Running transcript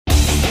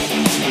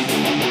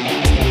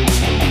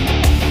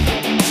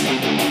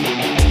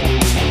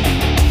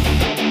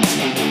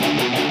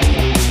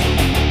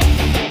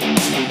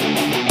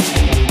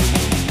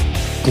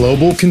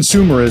Global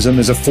consumerism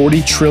is a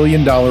 $40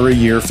 trillion a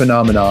year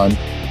phenomenon,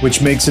 which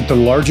makes it the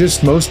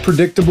largest, most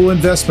predictable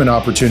investment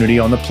opportunity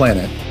on the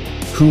planet.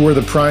 Who are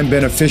the prime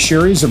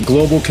beneficiaries of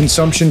global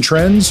consumption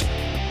trends?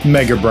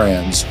 Mega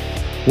brands.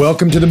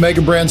 Welcome to the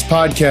Mega Brands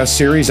podcast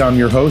series. I'm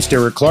your host,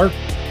 Eric Clark.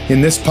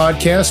 In this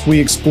podcast, we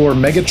explore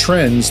mega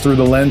trends through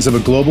the lens of a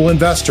global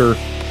investor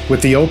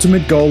with the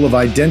ultimate goal of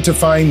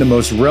identifying the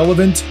most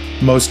relevant,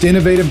 most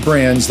innovative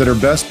brands that are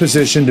best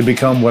positioned to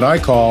become what I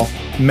call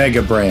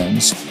mega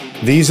brands.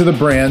 These are the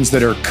brands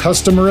that are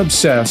customer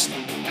obsessed,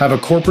 have a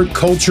corporate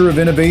culture of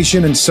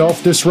innovation and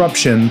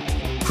self-disruption,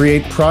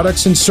 create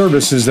products and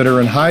services that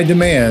are in high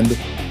demand,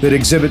 that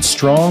exhibit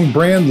strong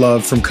brand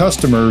love from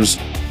customers,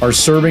 are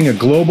serving a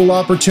global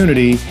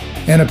opportunity,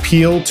 and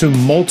appeal to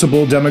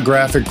multiple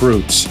demographic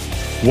groups.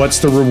 What's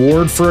the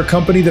reward for a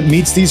company that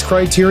meets these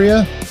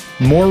criteria?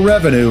 More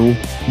revenue,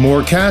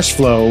 more cash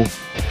flow,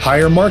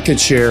 higher market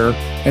share,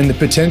 and the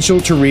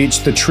potential to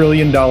reach the $1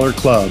 trillion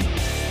club.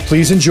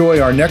 Please enjoy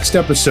our next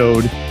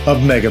episode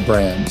of Mega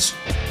Brands.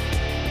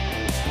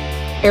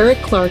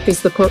 Eric Clark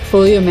is the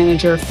portfolio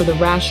manager for the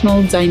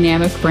Rational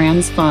Dynamic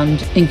Brands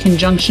Fund in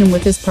conjunction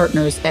with his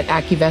partners at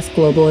AccuVest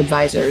Global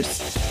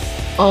Advisors.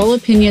 All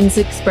opinions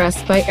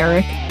expressed by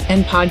Eric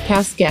and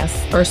podcast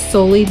guests are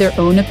solely their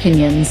own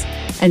opinions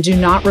and do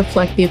not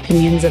reflect the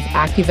opinions of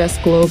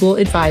AccuVest Global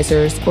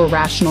Advisors or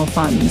Rational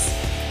Funds.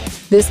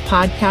 This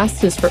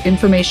podcast is for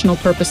informational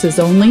purposes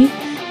only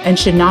and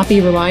should not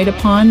be relied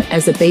upon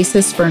as a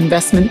basis for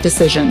investment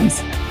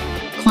decisions.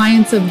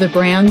 Clients of the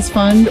Brands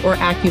Fund or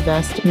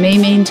AccuVest may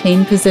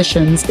maintain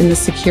positions in the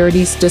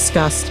securities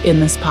discussed in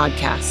this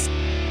podcast.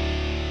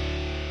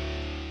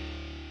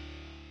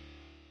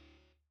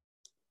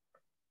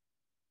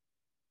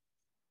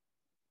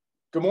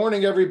 Good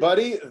morning,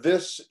 everybody.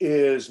 This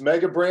is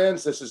Mega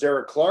Brands. This is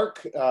Eric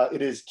Clark.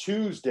 It is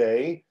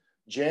Tuesday,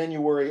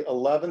 January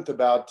 11th,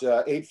 about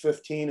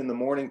 8:15 in the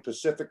morning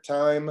Pacific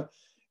time.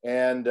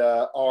 And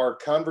our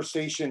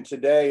conversation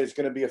today is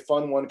going to be a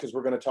fun one because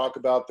we're going to talk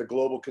about the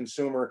global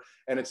consumer.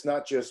 And it's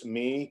not just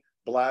me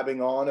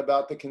blabbing on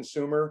about the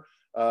consumer.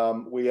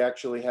 We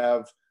actually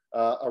have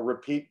a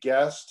repeat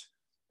guest,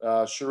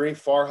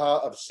 Sharif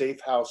Farha of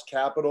Safe House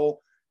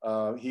Capital.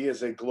 He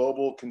is a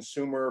global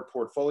consumer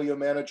portfolio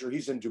manager.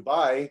 He's in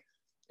Dubai,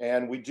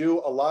 and we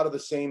do a lot of the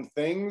same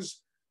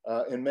things.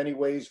 In many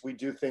ways, we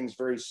do things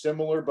very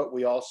similar, but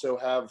we also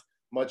have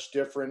much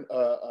different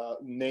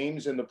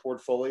names in the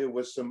portfolio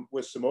with some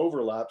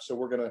overlap. So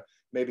we're going to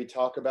maybe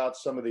talk about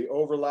some of the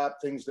overlap,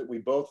 things that we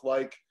both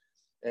like.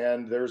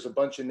 And there's a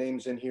bunch of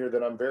names in here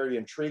that I'm very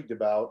intrigued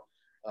about.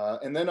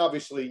 And then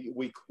obviously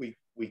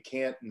we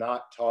can't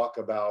not talk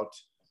about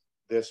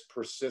this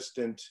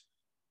persistent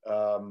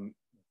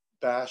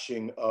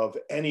bashing of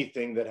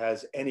anything that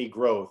has any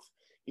growth,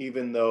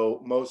 even though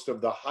most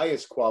of the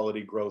highest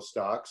quality growth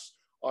stocks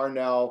are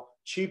now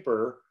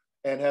cheaper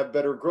and have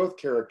better growth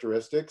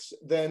characteristics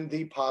than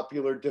the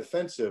popular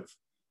defensive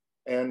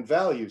and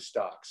value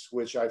stocks,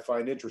 which I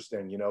find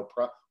interesting. You know,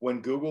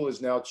 when Google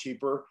is now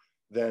cheaper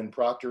than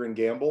Procter &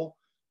 Gamble,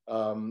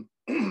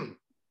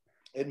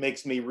 it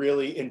makes me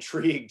really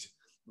intrigued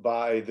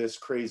by this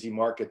crazy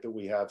market that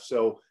we have.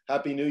 So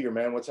Happy New Year,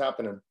 man. What's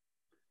happening?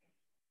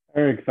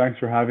 Eric, thanks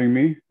for having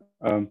me.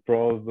 For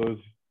all of those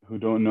who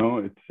don't know,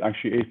 it's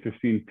actually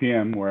 8:15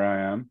 p.m. where I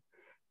am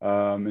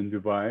in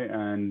Dubai.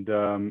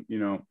 And, you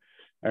know,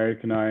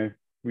 Eric and I,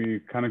 we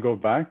kind of go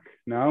back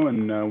now,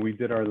 and we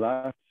did our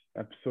last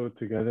episode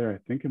together. I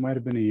think it might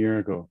have been a year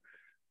ago,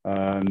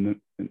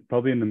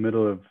 probably in the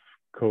middle of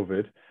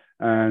COVID.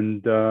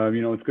 And,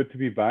 you know, it's good to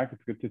be back.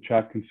 It's good to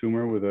chat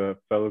consumer with a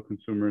fellow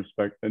consumer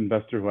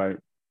investor who I,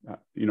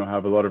 you know,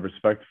 have a lot of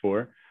respect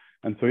for.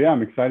 And so, yeah,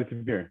 I'm excited to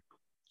be here.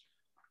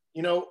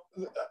 You know,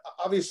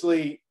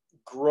 obviously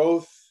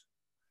growth,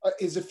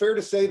 is it fair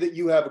to say that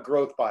you have a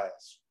growth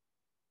bias?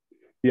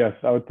 Yes,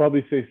 I would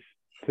probably say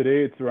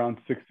today it's around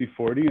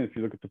 60-40. And if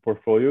you look at the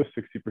portfolio,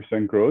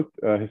 60% growth,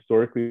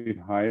 historically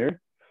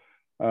higher.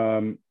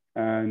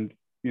 And,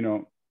 you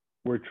know,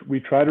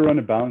 we try to run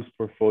a balanced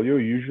portfolio.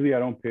 Usually I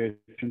don't pay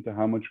attention to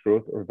how much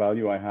growth or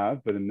value I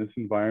have, but in this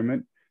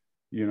environment,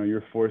 you know,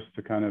 you're forced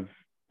to kind of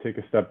take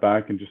a step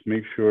back and just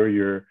make sure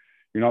you're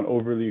not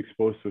overly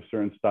exposed to a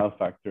certain style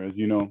factor. As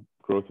you know,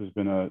 growth has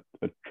been a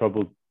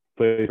troubled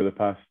place for the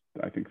past,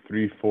 I think,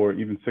 3, 4,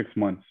 even 6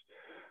 months.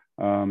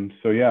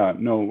 So yeah,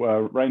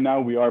 no, right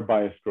now we are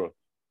biased growth.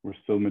 We're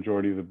still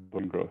majority of the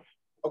book growth.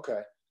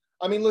 Okay.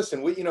 I mean,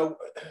 listen, you know,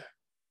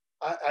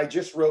 I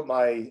just wrote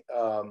my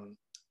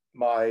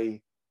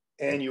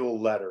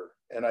annual letter,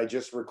 and I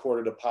just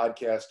recorded a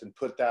podcast and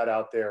put that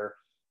out there,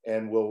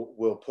 and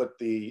we'll put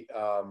the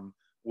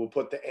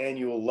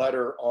annual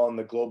letter on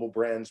the Global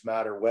Brands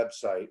Matter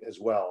website as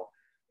well.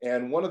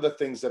 And one of the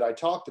things that I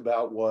talked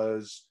about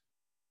was,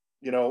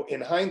 you know, in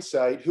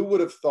hindsight, who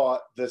would have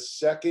thought the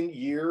second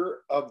year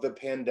of the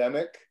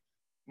pandemic,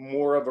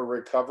 more of a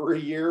recovery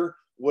year,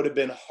 would have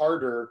been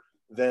harder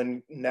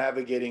than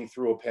navigating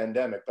through a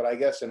pandemic? But I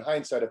guess in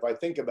hindsight, if I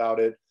think about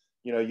it,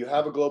 you know, you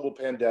have a global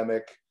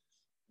pandemic,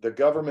 the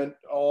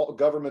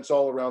governments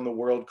all around the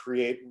world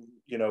create,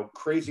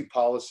 crazy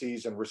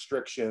policies and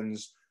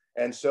restrictions.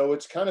 And so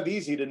it's kind of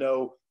easy to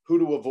know who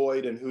to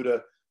avoid and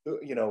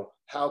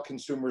how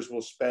consumers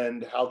will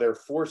spend, how they're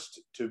forced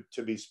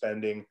to be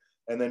spending,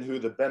 and then who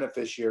the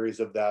beneficiaries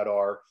of that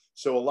are.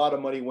 So a lot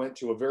of money went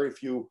to a very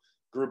few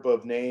group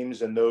of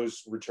names, and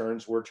those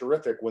returns were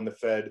terrific when the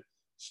Fed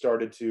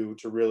started to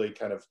really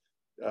kind of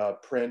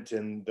print,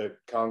 and the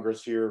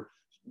Congress here,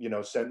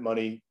 sent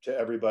money to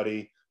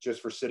everybody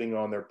just for sitting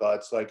on their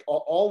butts. Like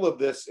all of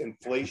this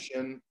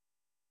inflation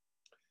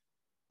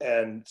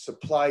and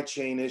supply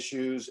chain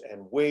issues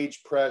and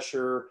wage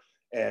pressure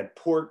and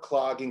port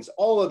cloggings,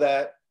 all of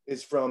that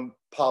is from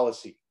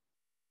policy,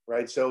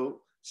 right?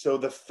 So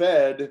the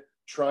Fed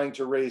trying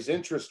to raise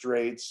interest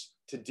rates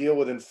to deal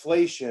with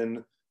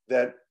inflation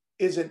that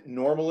isn't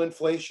normal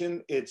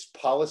inflation, it's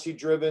policy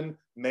driven,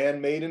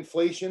 man-made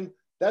inflation.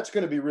 That's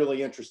going to be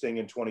really interesting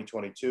in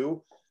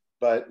 2022.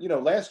 But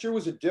last year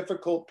was a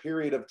difficult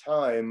period of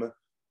time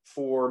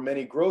for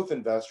many growth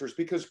investors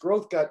because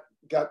growth got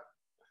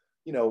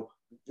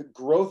the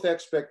growth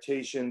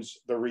expectations,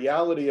 the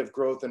reality of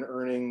growth and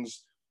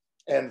earnings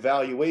and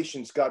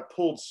valuations got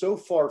pulled so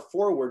far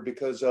forward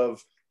because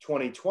of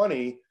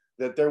 2020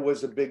 that there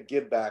was a big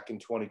give back in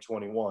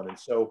 2021. And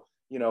so,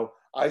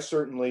 I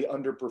certainly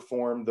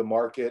underperformed the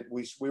market.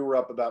 We were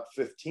up about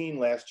 15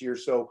 last year.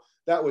 So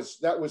that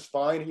was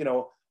fine.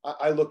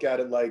 I look at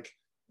it like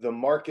the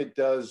market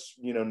does,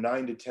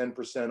 9 to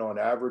 10% on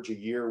average a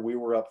year. We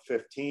were up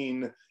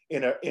 15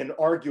 in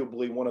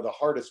arguably one of the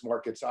hardest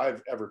markets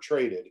I've ever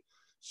traded.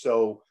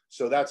 So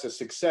that's a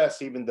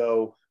success, even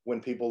though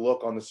when people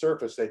look on the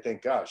surface, they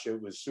think, gosh,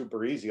 it was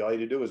super easy. All you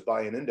had to do was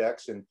buy an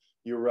index and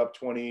you were up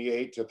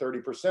 28 to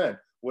 30%.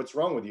 What's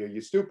wrong with you?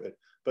 You stupid.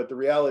 But the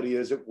reality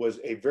is it was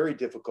a very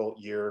difficult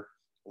year,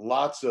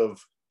 lots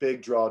of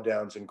big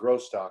drawdowns in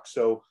growth stocks.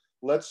 So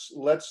let's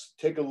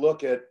take a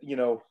look at,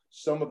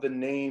 some of the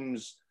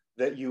names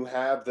that you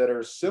have that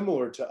are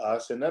similar to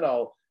us. And then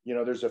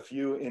there's a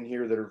few in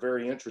here that are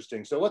very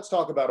interesting. So let's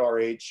talk about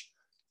RH.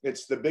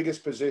 It's the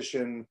biggest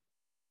position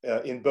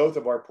in both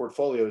of our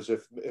portfolios,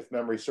 if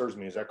memory serves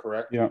me. Is that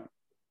correct? Yeah,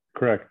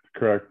 correct.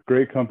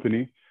 Great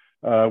company.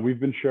 We've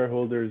been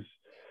shareholders,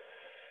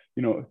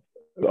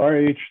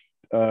 RH,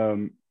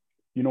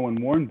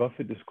 when Warren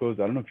Buffett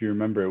disclosed, I don't know if you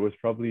remember, it was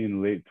probably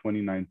in late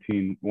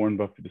 2019, Warren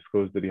Buffett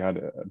disclosed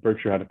that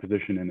Berkshire had a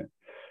position in it.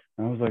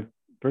 And I was like,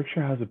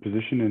 Berkshire has a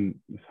position in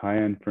this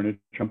high-end furniture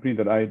company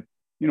that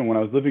when I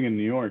was living in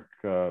New York,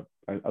 I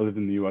lived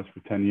in the US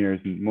for 10 years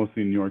and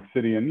mostly in New York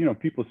City. And,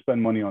 people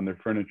spend money on their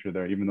furniture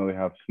there, even though they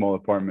have small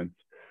apartments.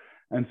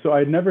 And so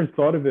I'd never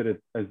thought of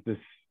it as this,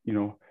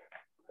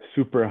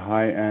 super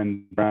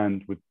high-end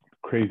brand with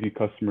crazy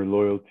customer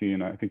loyalty.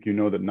 And I think that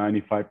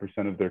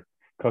 95% of their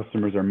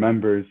customers are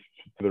members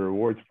to the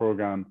rewards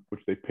program,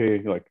 which they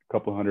pay like a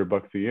couple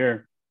 $100 a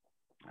year.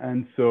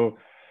 And so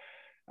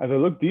as I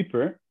looked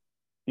deeper,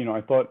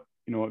 I thought,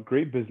 a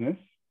great business,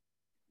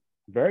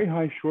 very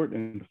high short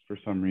interest for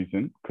some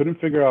reason.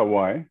 Couldn't figure out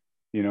why.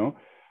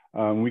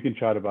 We can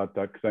chat about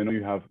that because I know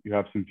you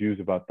have some views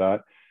about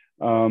that.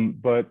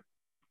 But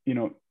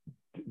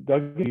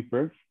dug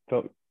deeper,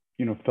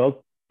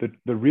 felt that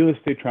the real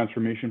estate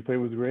transformation play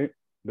was great.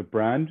 The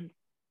brand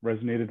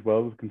resonated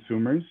well with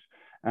consumers,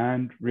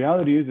 and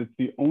reality is it's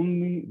the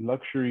only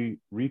luxury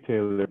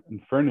retailer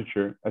in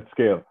furniture at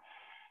scale.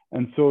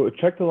 And so it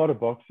checked a lot of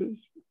boxes.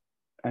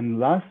 And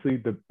lastly,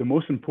 the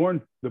most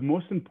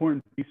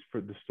important piece for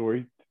the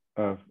story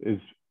is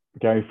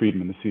Gary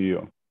Friedman, the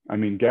CEO. I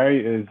mean,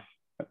 Gary is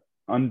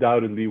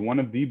undoubtedly one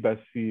of the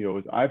best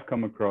CEOs I've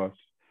come across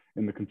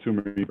in the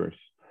consumer universe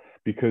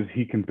because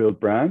he can build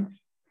brands,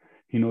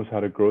 he knows how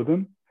to grow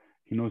them,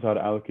 he knows how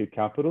to allocate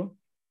capital,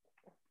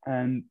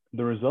 and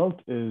the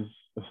result is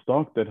a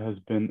stock that has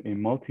been a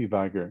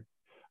multi-bagger,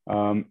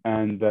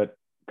 and that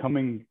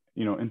coming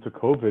into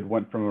COVID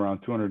went from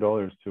around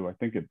 $200 to, I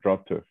think it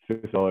dropped to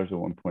 $50 at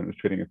one point. It was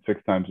trading at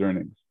 6 times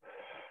earnings.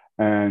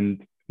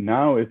 And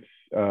now it's,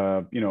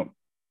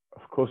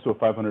 close to a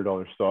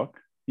 $500 stock,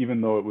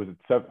 even though it was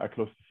at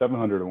close to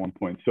 700 at one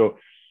point. So,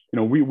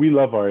 we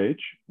love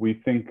RH.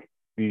 We think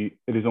it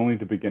is only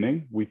the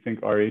beginning. We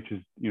think RH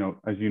is,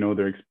 as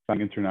they're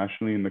expanding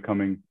internationally in the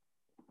coming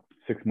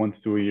 6 months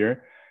to a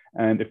year.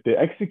 And if they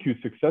execute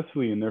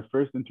successfully in their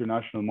first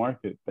international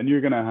market, then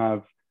you're going to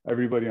have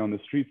everybody on the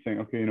street saying,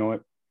 okay, you know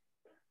what?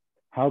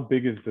 How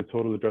big is the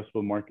total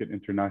addressable market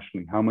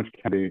internationally? How much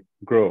can they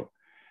grow?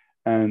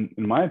 And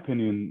in my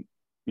opinion,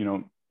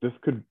 this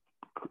could,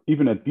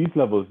 even at these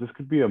levels, this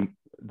could be a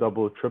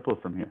double, triple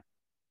from here.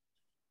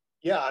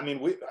 Yeah, I mean,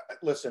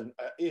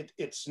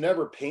 it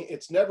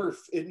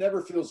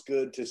never feels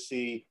good to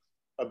see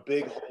a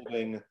big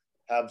holding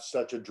have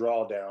such a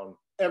drawdown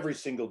every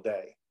single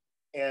day,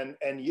 and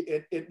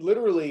it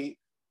literally.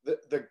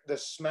 The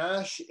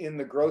smash in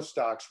the growth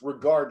stocks,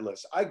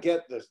 regardless, I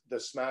get the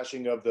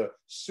smashing of the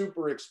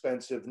super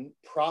expensive,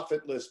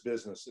 profitless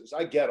businesses.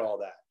 I get all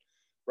that,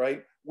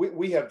 right?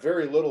 We have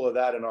very little of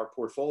that in our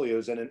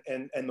portfolios. And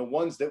the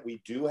ones that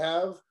we do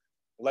have,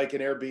 like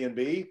an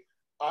Airbnb,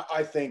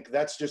 I think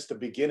that's just the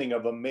beginning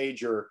of a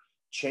major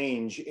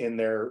change in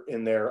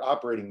their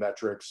operating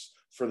metrics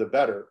for the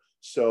better.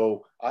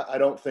 So I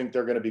don't think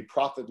they're going to be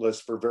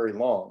profitless for very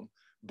long.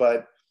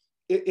 But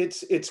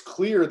it's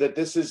clear that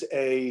this is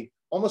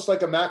almost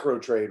like a macro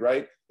trade,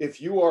 right? If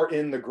you are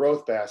in the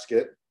growth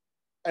basket,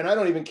 and I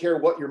don't even care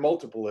what your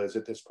multiple is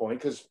at this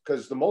point,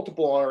 because the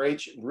multiple on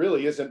RH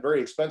really isn't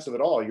very expensive at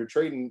all. You're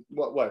trading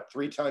what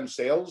 3 times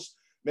sales,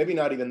 maybe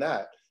not even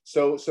that.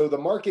 So the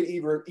market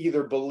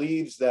either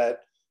believes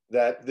that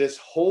this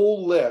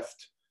whole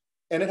lift,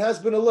 and it has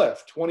been a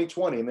lift,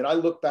 2020. I mean, I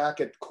look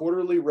back at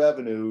quarterly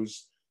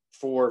revenues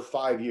for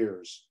 5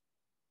 years,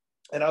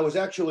 and I was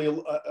actually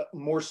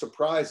more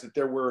surprised that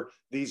there were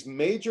these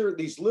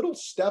little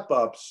step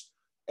ups.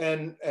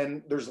 And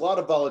there's a lot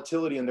of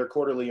volatility in their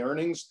quarterly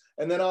earnings.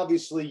 And then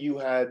obviously you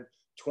had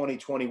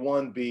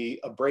 2021 be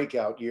a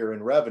breakout year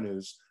in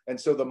revenues. And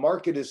so the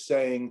market is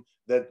saying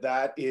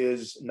that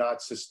is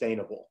not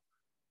sustainable,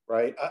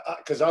 right?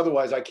 Because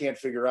otherwise I can't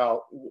figure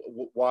out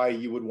why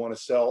you would want to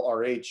sell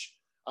RH.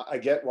 I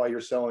get why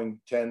you're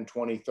selling 10,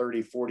 20,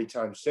 30, 40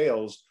 times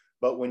sales.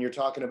 But when you're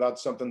talking about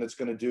something that's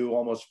going to do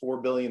almost 4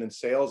 billion in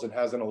sales and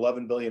has an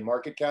 11 billion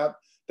market cap,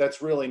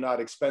 that's really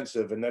not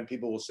expensive. And then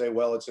people will say,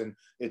 well, it's in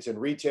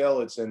retail,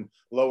 it's in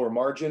lower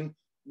margin.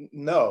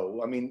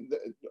 No, I mean,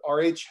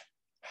 RH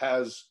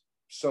has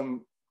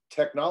some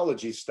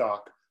technology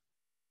stock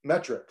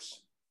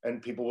metrics,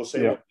 and people will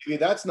say, well, maybe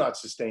that's not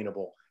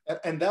sustainable.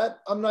 And that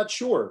I'm not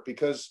sure,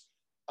 because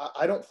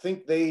I don't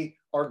think they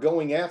are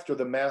going after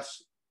the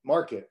mass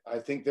market. I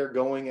think they're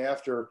going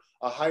after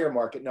a higher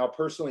market. Now,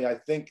 personally, I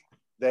think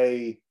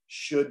they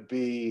should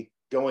be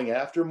going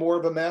after more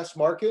of a mass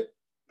market,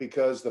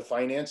 because the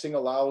financing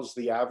allows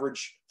the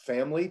average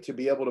family to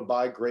be able to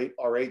buy great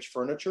RH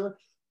furniture.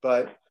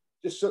 But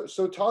just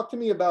so talk to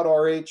me about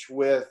RH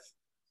with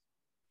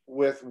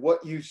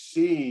what you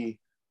see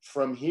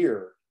from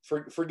here.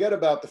 Forget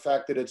about the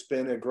fact that it's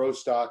been a growth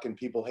stock and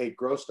people hate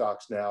growth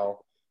stocks now.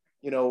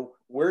 You know,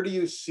 where do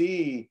you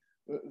see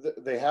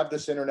they have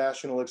this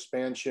international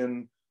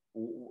expansion?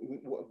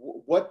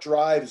 What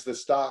drives the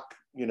stock,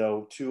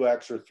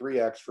 2x or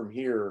 3x from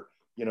here?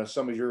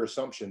 Some of your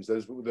assumptions,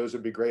 those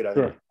would be great. I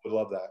think would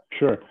love that.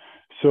 Sure.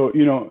 So,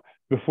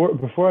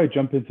 before I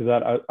jump into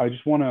that, I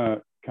just want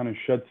to kind of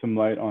shed some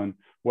light on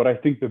what I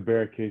think the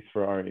bear case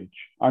for RH.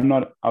 I'm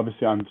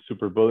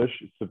super bullish.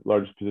 It's the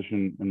largest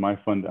position in my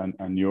fund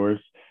and yours.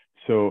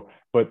 So,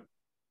 but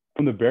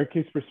from the bear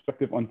case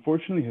perspective,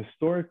 unfortunately,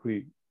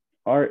 historically,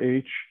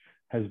 RH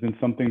has been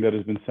something that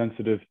has been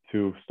sensitive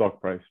to stock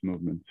price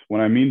movements.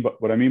 What I mean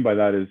by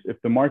that is, if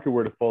the market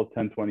were to fall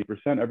 10,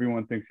 20%,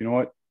 everyone thinks, you know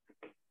what?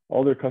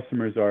 All their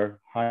customers are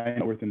high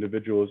net worth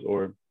individuals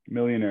or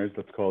millionaires,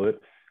 let's call it,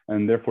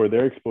 and therefore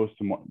they're exposed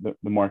to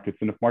the markets.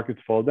 And if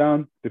markets fall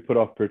down, they put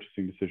off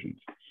purchasing decisions.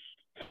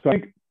 So I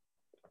think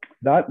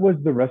that was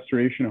the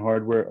restoration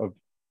hardware of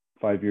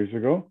 5 years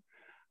ago.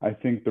 I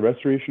think the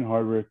restoration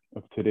hardware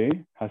of today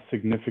has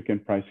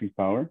significant pricing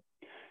power.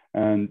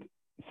 And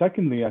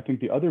secondly, I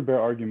think the other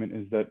bear argument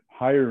is that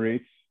higher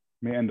rates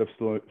may end up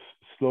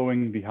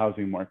slowing the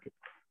housing market,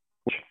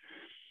 which,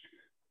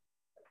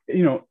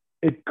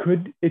 it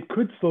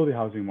could slow the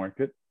housing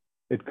market.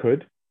 It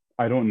could.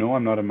 I don't know.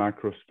 I'm not a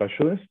macro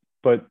specialist.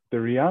 But the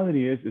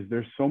reality is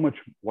there's so much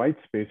white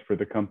space for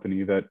the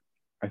company that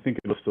I think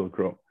it will still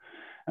grow.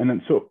 And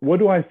then, so what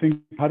do I think?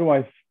 How do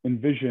I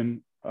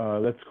envision,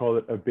 let's call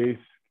it a base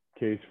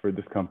case for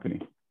this company?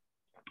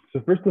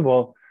 So first of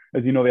all,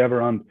 as you know, they have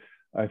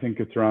I think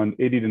it's around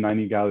 80 to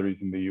 90 galleries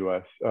in the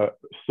US,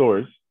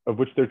 stores, of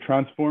which they're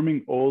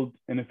transforming old,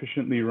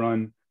 inefficiently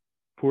run,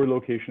 poor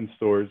location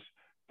stores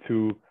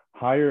to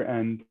higher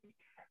end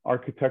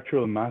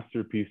architectural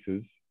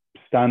masterpieces,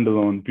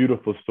 standalone,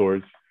 beautiful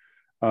stores.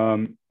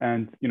 And,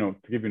 to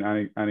give you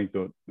an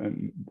anecdote,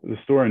 the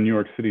store in New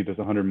York City does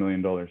 $100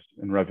 million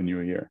in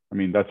revenue a year. I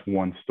mean, that's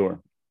one store.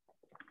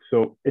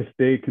 So if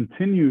they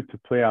continue to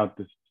play out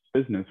this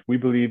business, we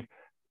believe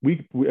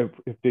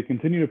if they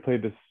continue to play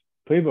this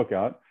playbook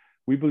out,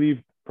 we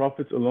believe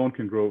profits alone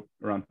can grow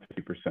around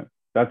 50%.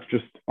 That's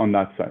just on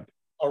that side.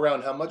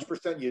 Around how much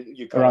percent?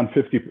 You around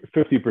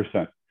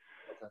 50%.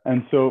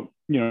 And so,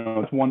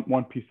 it's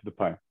one piece of the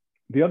pie.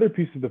 The other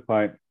piece of the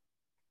pie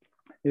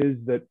is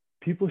that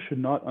people should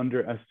not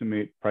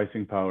underestimate the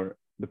pricing power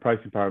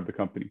of the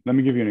company. Let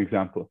me give you an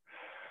example.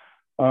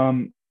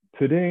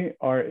 Today,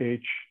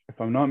 RH, if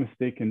I'm not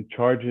mistaken,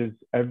 charges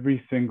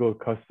every single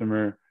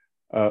customer,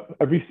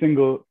 every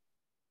single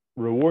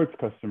rewards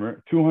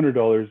customer,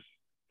 $200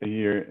 a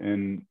year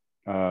in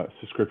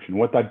subscription.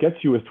 What that gets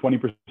you is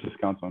 20%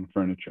 discounts on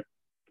furniture.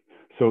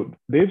 So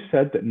they've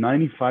said that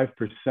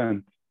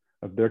 95%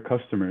 of their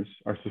customers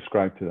are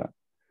subscribed to that.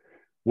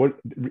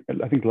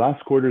 I think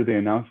last quarter they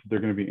announced that they're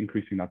going to be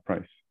increasing that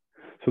price.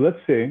 So let's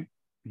say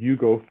you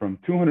go from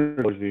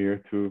 $200 a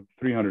year to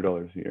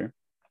 $300 a year.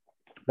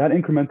 That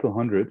incremental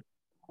 100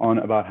 on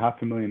about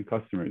 500,000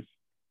 customers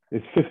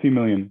is 50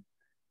 million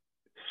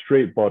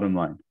straight bottom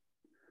line.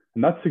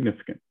 And that's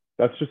significant.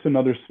 That's just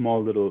another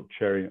small little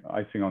cherry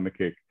icing on the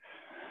cake.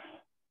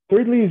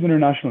 Thirdly is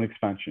international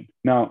expansion.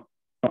 Now,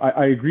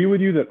 I agree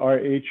with you that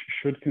RH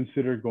should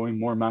consider going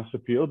more mass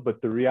appeal,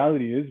 but the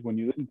reality is when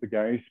you listen to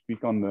Gary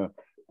speak on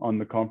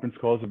the conference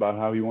calls about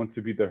how he wants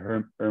to be the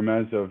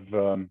Hermes of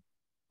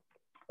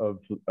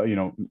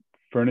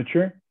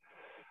furniture,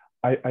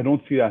 I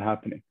don't see that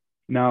happening.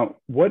 Now,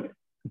 what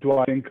do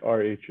I think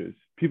RH is?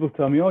 People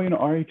tell me, oh,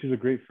 RH is a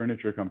great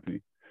furniture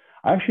company.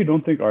 I actually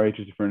don't think RH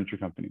is a furniture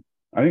company.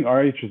 I think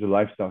RH is a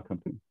lifestyle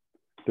company.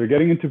 They're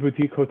getting into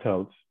boutique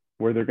hotels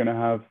where they're going to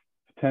have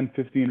 10,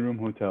 15 room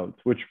hotels,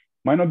 which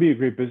might not be a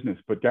great business,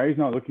 but Gary's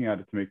not looking at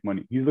it to make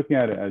money. He's looking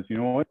at it as, you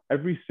know what?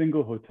 Every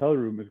single hotel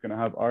room is going to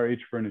have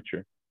RH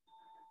furniture.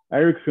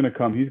 Eric's going to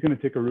come. He's going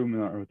to take a room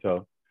in our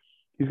hotel.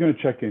 He's going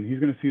to check in. He's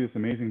going to see this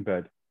amazing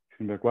bed. He's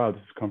going to be like, wow,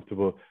 this is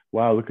comfortable.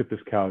 Wow, look at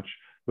this couch.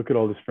 Look at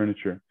all this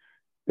furniture.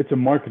 It's a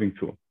marketing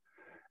tool.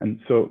 And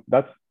so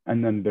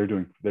and then they're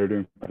doing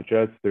private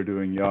jets, they're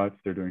doing yachts,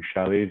 they're doing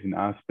chalets in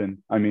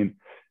Aspen. I mean,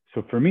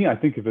 so for me, I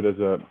think of it as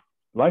a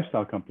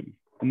lifestyle company.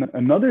 And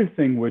another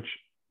thing which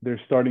they're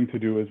starting to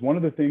do is one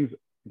of the things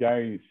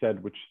Gary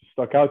said, which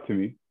stuck out to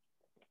me.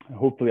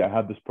 Hopefully I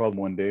have this problem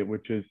one day,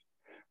 which is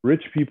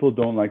rich people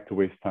don't like to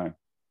waste time.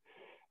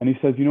 And he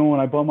says, when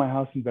I bought my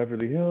house in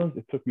Beverly Hills,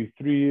 it took me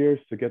 3 years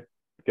to get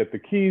the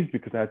keys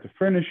because I had to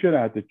furnish it.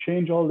 I had to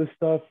change all this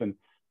stuff and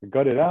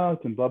gut it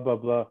out and blah, blah,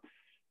 blah.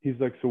 He's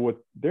like, so what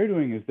they're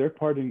doing is they're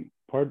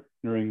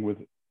partnering with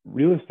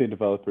real estate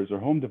developers or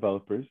home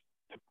developers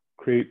to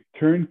create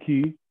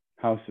turnkey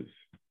houses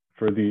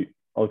for the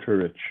ultra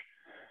rich.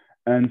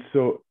 And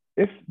so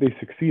if they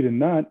succeed in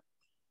that,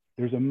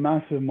 there's a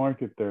massive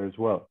market there as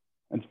well.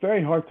 And it's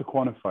very hard to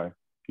quantify,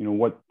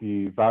 what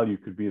the value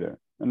could be there.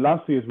 And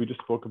lastly, as we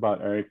just spoke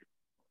about, Eric,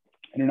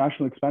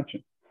 international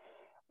expansion.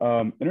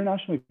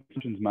 International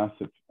expansion is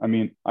massive. I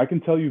mean, I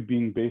can tell you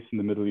being based in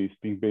the Middle East,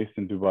 being based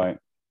in Dubai,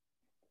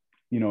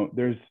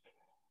 there's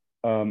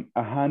a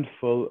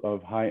handful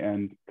of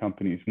high-end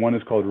companies. One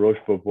is called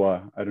Roche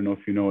Bobois. I don't know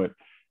if you know it.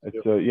 It's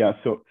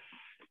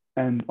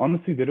and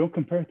honestly, they don't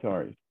compare to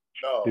RH.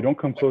 No, they don't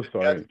come close to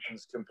RH.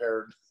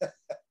 Compared.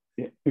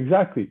 Yeah,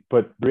 exactly.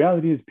 But the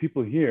reality is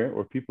people here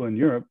or people in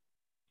Europe,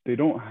 they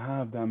don't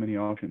have that many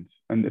options.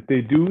 And if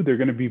they do, they're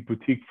going to be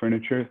boutique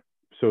furniture.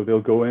 So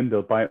they'll go in,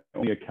 they'll buy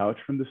only a couch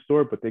from the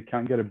store, but they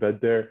can't get a bed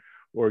there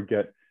or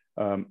get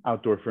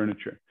outdoor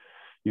furniture.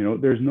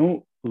 There's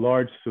no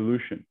large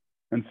solution.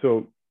 And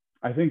so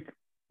I think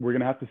we're going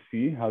to have to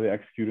see how they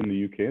execute in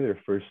the UK, their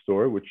first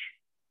store, which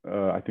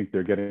I think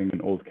they're getting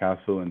an old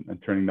castle and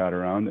turning that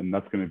around. And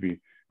that's going to be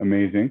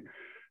amazing.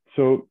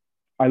 So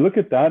I look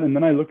at that and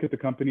then I look at the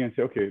company and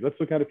say, okay, let's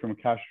look at it from a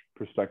cash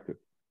perspective.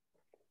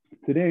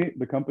 Today,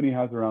 the company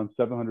has around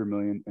 700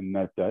 million in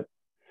net debt.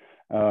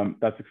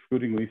 That's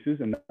excluding leases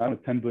and that's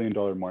a $10 billion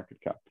market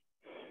cap.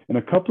 In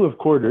a couple of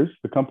quarters,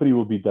 the company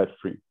will be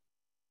debt-free.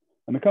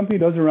 And the company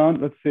does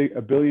around, let's say,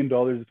 $1 billion,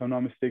 if I'm not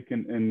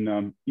mistaken,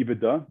 in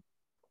EBITDA.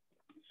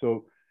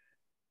 So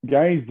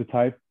Gary's the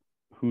type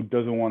who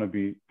doesn't want to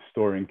be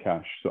storing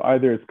cash. So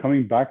either it's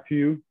coming back to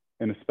you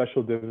in a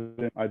special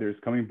dividend, either it's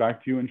coming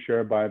back to you in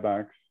share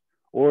buybacks,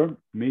 or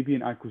maybe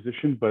an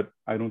acquisition, but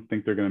I don't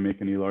think they're going to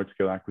make any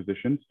large-scale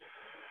acquisitions.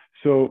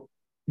 So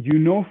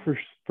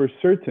for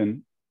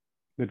certain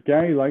that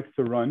Gary likes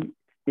to run,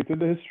 within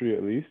the history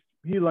at least,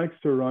 he likes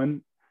to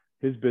run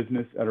his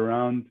business at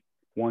around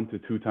 1 to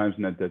 2 times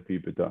net debt to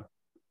EBITDA,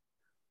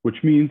 which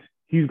means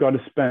he's got to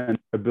spend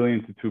 $1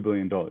 billion to $2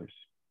 billion.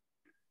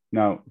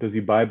 Now, does he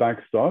buy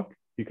back stock?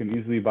 He can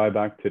easily buy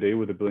back today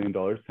with $1 billion,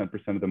 10%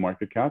 of the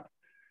market cap.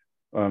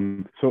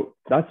 So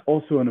that's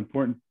also an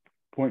important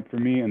point for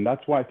me. And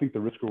that's why I think the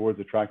risk reward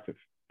is attractive,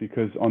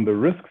 because on the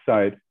risk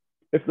side,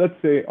 if let's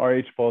say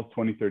RH falls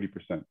 20,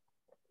 30%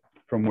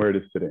 from where it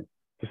is today,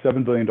 it's a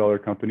 $7 billion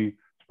company.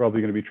 It's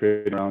probably going to be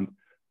traded around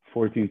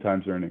 14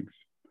 times earnings.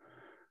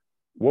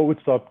 What would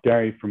stop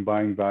Gary from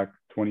buying back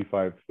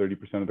 25,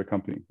 30% of the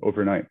company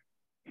overnight?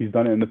 He's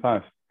done it in the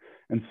past.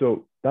 And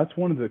so that's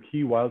one of the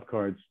key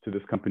wildcards to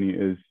this company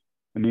is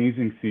an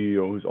amazing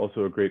CEO who's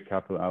also a great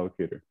capital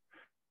allocator.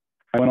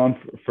 I went on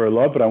for a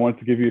lot, but I wanted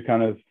to give you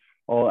kind of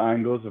all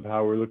angles of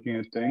how we're looking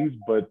at things.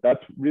 But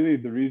that's really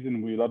the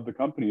reason we love the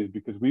company, is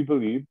because we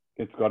believe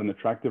it's got an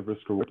attractive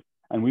risk reward.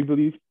 And we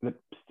believe that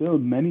still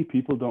many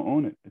people don't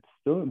own it. It's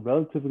still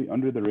relatively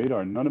under the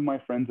radar. None of my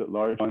friends at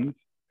large funds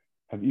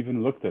have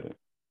even looked at it.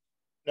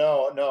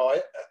 No,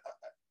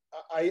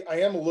 I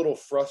am a little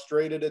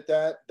frustrated at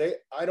that.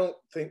 I don't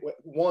think,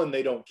 one,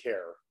 they don't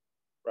care,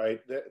 right?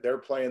 They're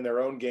playing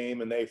their own game,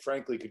 and they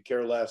frankly could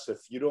care less. If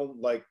you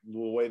don't like the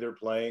way they're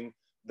playing,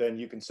 then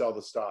you can sell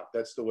the stock.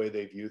 That's the way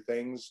they view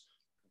things,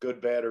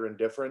 good, bad, or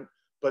indifferent.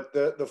 But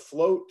the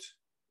float,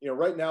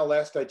 right now,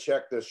 last I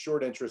checked, the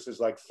short interest is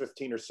like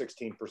 15 or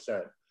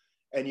 16%.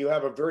 And you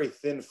have a very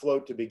thin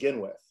float to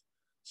begin with.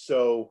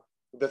 So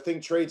the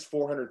thing trades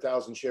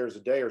 400,000 shares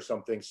a day or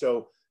something.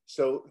 So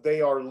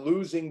they are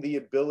losing the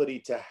ability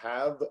to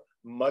have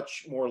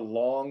much more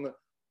long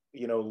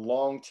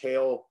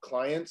tail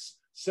clients,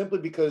 simply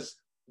because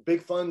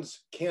big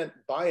funds can't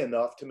buy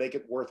enough to make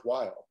it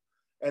worthwhile.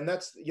 And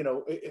that's,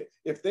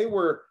 if they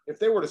were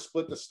to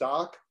split the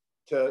stock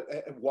to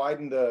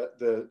widen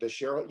the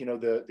share,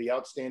 the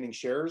outstanding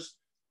shares,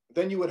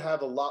 then you would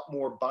have a lot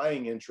more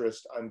buying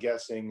interest, I'm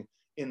guessing,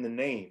 in the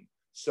name.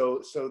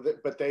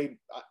 But they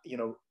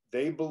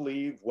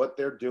believe what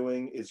they're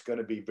doing is going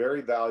to be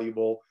very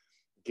valuable.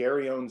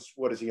 Gary owns,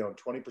 what does he own?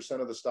 20%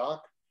 of the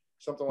stock,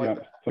 something like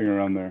that. Something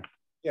around there.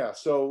 Yeah.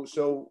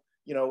 So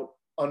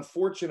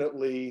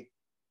unfortunately,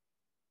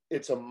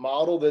 it's a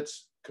model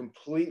that's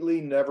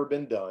completely never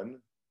been done.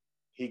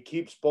 He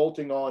keeps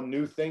bolting on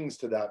new things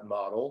to that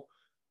model.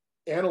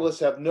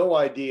 Analysts have no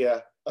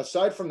idea,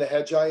 aside from the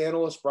hedge eye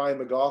analyst, Brian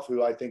McGough,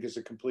 who I think is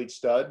a complete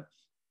stud.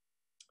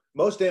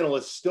 Most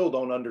analysts still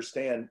don't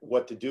understand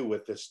what to do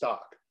with this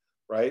stock,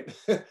 right?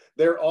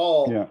 They're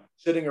all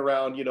sitting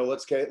around,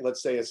 let's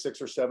say a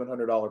 $600 or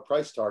 $700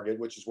 price target,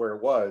 which is where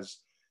it was.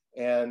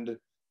 And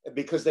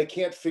because they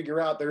can't figure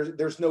out,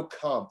 there's no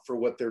comp for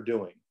what they're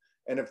doing.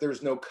 And if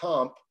there's no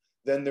comp,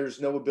 then there's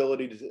no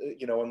ability to,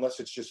 unless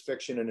it's just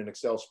fiction in an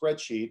Excel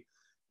spreadsheet.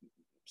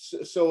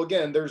 So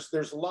again,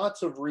 there's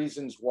lots of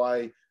reasons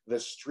why the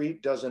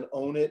street doesn't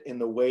own it in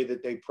the way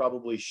that they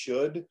probably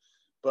should.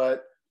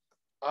 But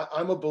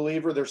I'm a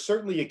believer there's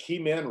certainly a key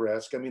man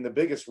risk. I mean, the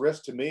biggest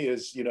risk to me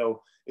is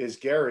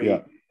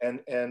Gary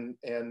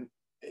and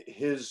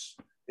his,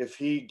 if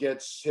he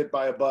gets hit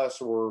by a bus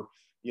or,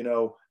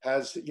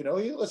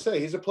 let's say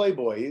he's a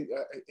playboy,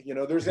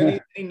 there's any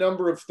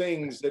number of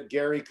things that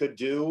Gary could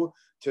do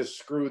to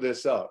screw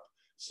this up.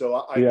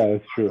 So I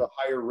that's true. A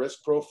higher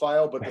risk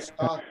profile, but the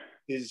stock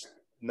is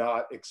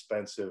not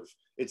expensive.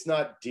 It's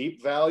not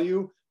deep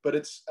value, but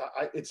it's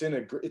in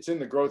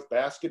the growth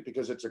basket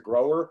because it's a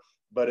grower,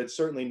 but it's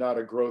certainly not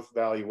a growth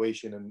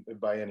valuation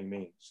by any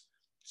means.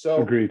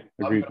 So agreed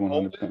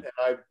 100%.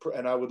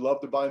 And I would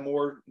love to buy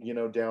more,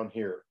 down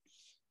here.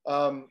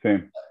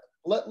 Same.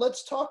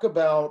 Let's talk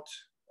about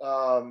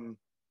how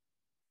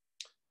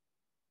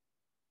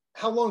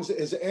long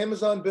has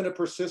Amazon been a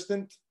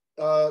persistent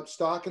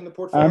stock in the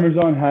portfolio?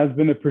 Amazon has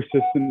been a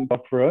persistent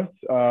stock for us.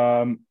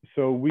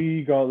 So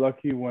we got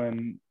lucky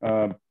when,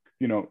 in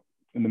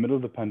the middle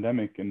of the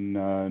pandemic in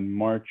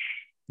March,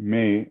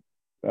 May,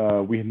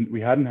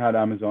 we hadn't had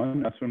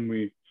Amazon. That's when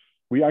we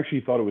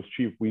actually thought it was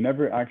cheap. We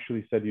never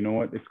actually said, you know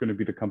what, it's going to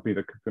be the company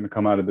that's going to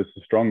come out of this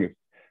the strongest.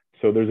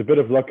 So there's a bit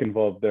of luck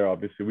involved there,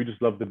 obviously. We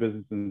just love the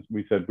business and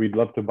we said we'd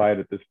love to buy it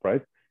at this price.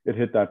 It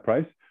hit that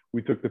price.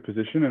 We took the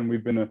position and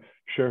we've been a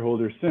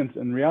shareholder since.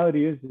 And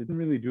reality is it didn't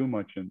really do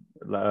much in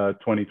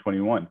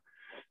 2021.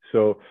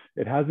 So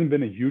it hasn't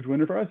been a huge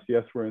winner for us.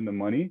 Yes, we're in the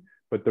money,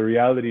 but the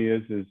reality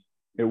is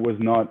it was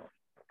not,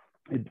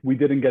 we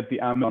didn't get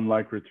the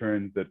Amazon-like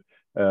returns that,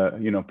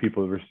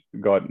 people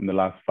got in the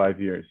last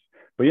 5 years.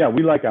 But yeah,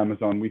 we like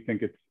Amazon. We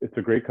think it's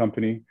a great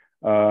company.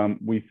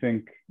 We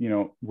think,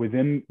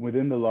 within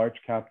the large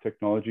cap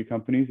technology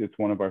companies, it's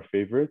one of our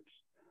favorites,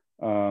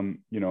 but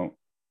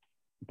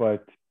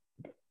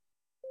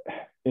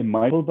it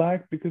might pull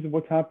back because of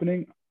what's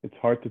happening. It's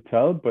hard to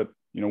tell, but,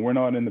 we're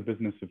not in the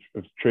business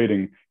of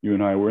trading, you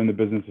and I. We're in the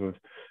business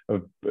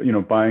of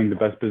buying the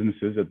best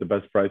businesses at the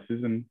best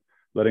prices and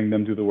letting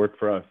them do the work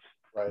for us.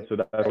 Right. So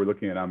that's why we're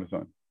looking at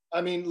Amazon. I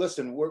mean,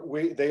 listen,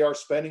 they are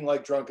spending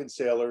like drunken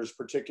sailors,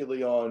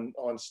 particularly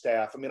on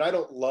staff. I mean, I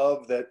don't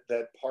love that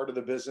part of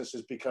the business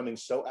is becoming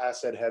so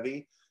asset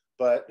heavy,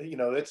 but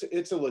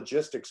it's a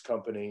logistics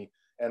company,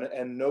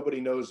 and nobody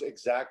knows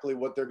exactly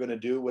what they're going to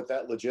do with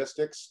that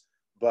logistics.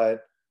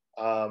 But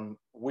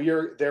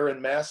they're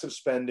in massive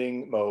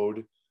spending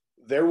mode.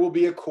 There will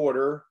be a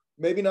quarter,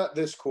 maybe not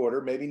this quarter,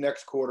 maybe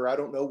next quarter. I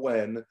don't know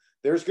when.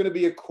 There's going to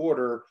be a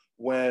quarter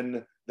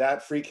when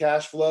that free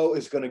cash flow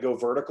is going to go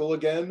vertical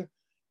again.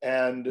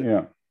 And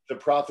the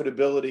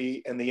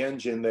profitability and the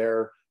engine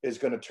there is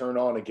going to turn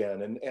on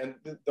again. And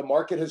the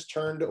market has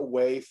turned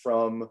away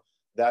from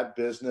that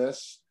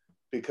business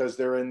because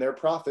they're in their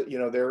profit,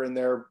 they're in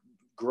their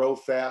grow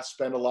fast,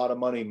 spend a lot of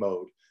money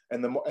mode.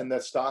 And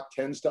that stock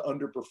tends to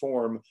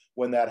underperform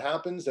when that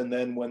happens. And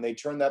then when they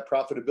turn that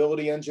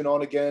profitability engine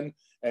on again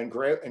and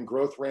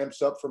growth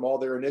ramps up from all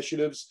their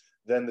initiatives,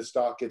 then the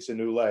stock gets a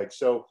new leg.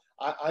 So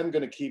I'm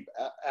going to keep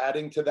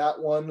adding to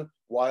that one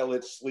while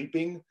it's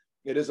sleeping.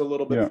 It is a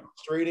little bit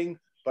frustrating,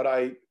 but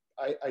I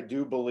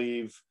do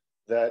believe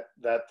that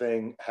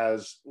thing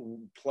has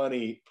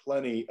plenty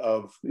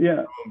of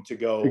room to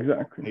go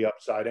on the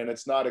upside, and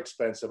it's not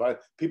expensive.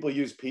 People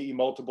use PE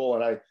multiple,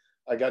 and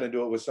I got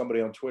into it with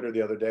somebody on Twitter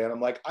the other day, and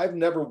I'm like, I've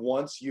never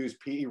once used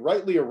PE,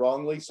 rightly or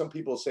wrongly. Some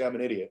people say I'm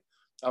an idiot.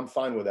 I'm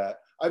fine with that.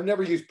 I've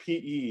never used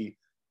PE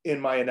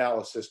in my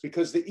analysis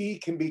because the E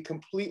can be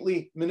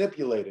completely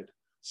manipulated.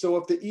 So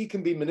if the E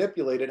can be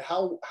manipulated,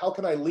 how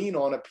can I lean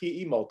on a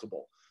PE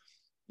multiple?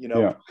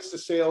 Price to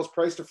sales,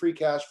 price to free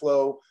cash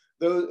flow.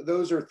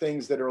 Those are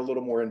things that are a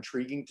little more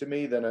intriguing to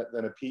me than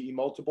a PE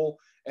multiple.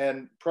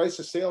 And price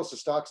to sales, the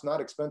stock's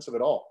not expensive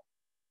at all.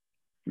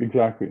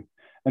 Exactly.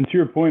 And to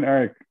your point,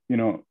 Eric,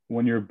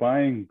 when you're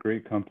buying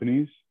great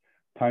companies,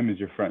 time is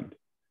your friend.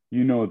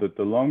 You know that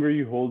the longer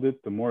you hold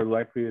it, the more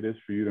likely it is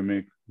for you to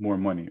make more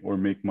money or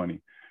make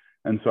money.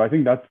 And so I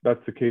think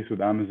that's the case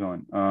with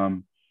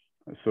Amazon.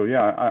 So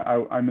yeah,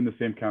 I'm in the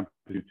same camp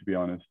as you, to be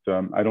honest.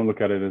 I don't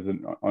look at it as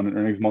on an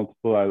earnings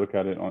multiple. I look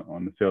at it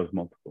on the sales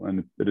multiple,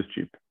 and it is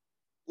cheap.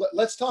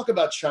 Let's talk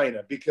about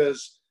China,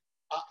 because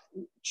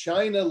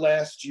China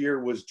last year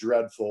was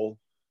dreadful.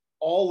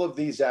 All of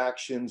these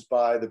actions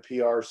by the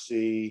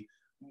PRC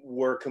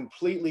were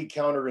completely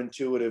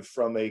counterintuitive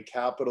from a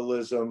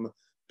capitalism,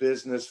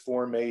 business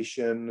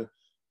formation,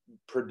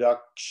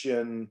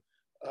 production,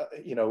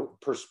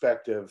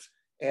 perspective.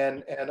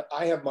 And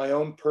I have my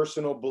own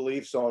personal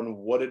beliefs on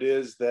what it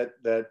is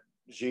that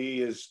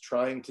Xi is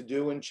trying to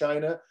do in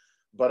China.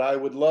 But I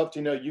would love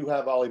to know, you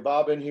have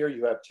Alibaba in here,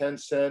 you have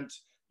Tencent,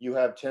 you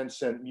have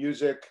Tencent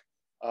Music,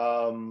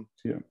 and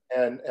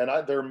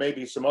there may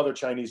be some other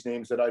Chinese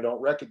names that I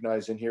don't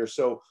recognize in here.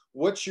 So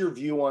what's your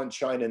view on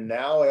China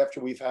now after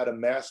we've had a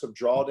massive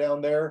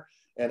drawdown there,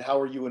 and how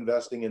are you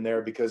investing in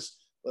there? Because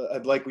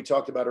like we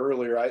talked about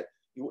earlier,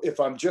 if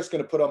I'm just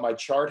going to put on my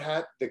chart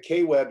hat, the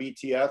KWEB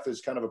ETF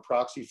is kind of a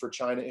proxy for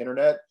China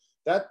Internet.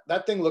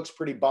 That thing looks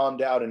pretty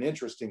bombed out and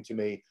interesting to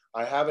me.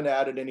 I haven't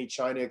added any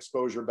China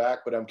exposure back,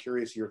 but I'm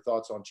curious your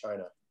thoughts on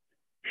China.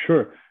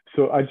 Sure.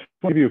 So I just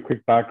want to give you a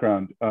quick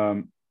background.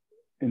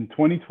 In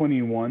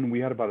 2021, we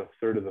had about a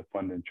third of the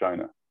fund in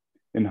China.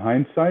 In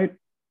hindsight,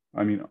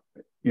 I mean,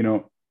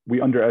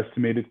 we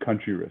underestimated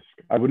country risk.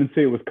 I wouldn't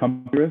say it was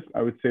country risk.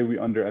 I would say we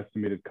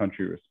underestimated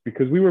country risk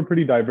because we were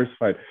pretty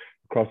diversified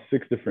across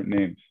 6 different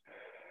names.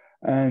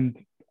 And,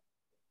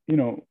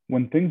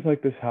 when things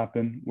like this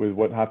happen, with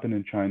what happened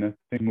in China,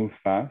 things move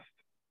fast.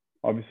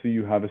 Obviously,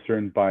 you have a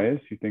certain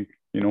bias. You think,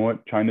 you know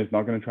what, China is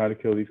not going to try to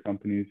kill these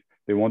companies.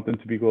 They want them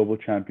to be global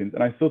champions.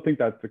 And I still think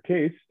that's the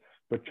case,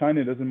 but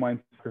China doesn't mind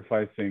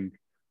sacrificing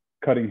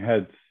cutting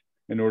heads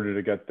in order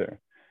to get there.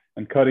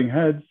 And cutting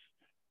heads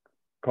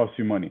costs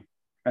you money.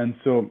 And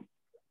so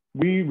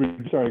we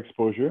reduced our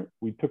exposure.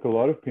 We took a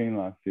lot of pain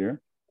last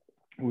year.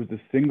 It was the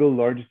single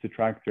largest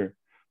detractor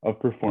of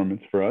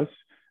performance for us.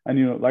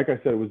 And, like I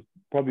said, it was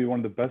probably one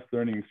of the best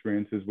learning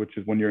experiences, which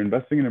is when you're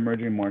investing in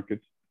emerging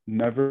markets,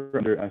 never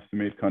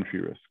underestimate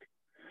country risk.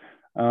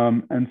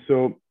 And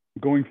so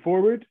going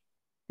forward,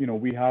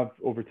 we have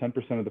over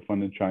 10% of the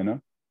fund in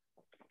China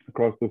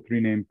across the 3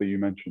 names that you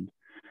mentioned.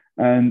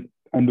 And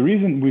the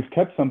reason we've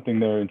kept something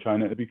there in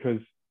China is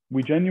because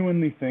we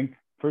genuinely think,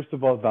 first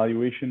of all,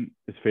 valuation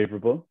is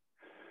favorable.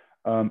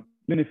 Even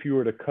if you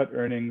were to cut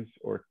earnings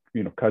or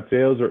cut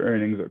sales or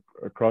earnings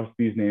across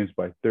these names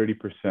by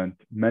 30%,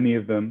 many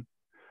of them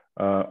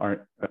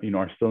are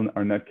still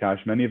our net cash.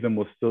 Many of them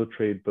will still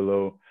trade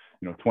below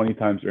 20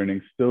 times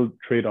earnings, still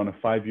trade on a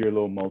 5-year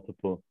low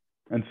multiple.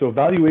 And so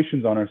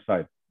valuation's on our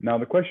side. Now,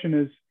 the question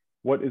is,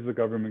 what is the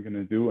government going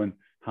to do and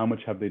how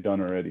much have they done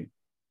already?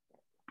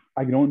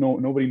 I don't know.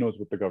 Nobody knows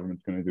what the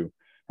government's going to do.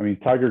 I mean,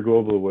 Tiger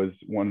Global was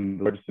one of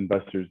the largest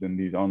investors in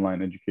these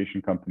online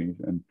education companies.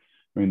 And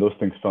I mean, those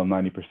things fell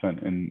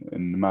 90% in a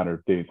matter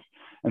of days.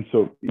 And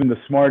so even the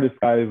smartest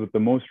guys with the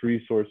most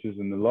resources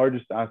and the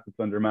largest assets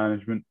under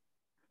management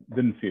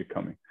didn't see it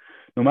coming.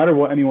 No matter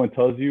what anyone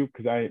tells you,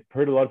 because I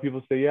heard a lot of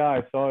people say, yeah,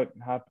 I saw it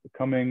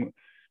coming.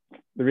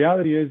 The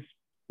reality is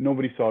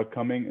nobody saw it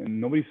coming and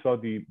nobody saw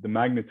the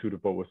magnitude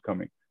of what was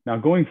coming. Now,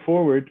 going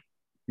forward,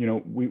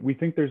 we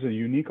think there's a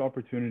unique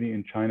opportunity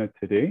in China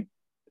today.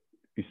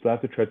 You still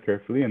have to tread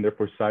carefully and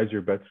therefore size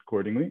your bets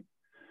accordingly.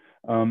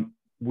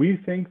 We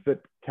think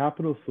that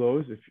capital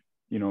flows,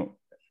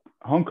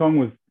 Hong Kong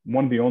was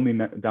one of the only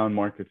down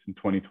markets in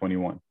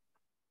 2021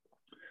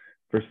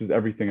 versus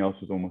everything else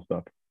was almost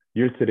up.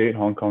 Year to date,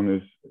 Hong Kong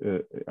is,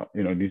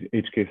 these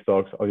HK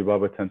stocks,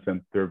 Alibaba,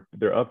 Tencent,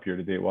 they're up year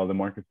to date while the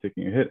market's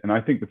taking a hit. And I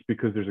think that's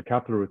because there's a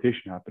capital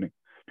rotation happening.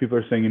 People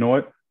are saying, you know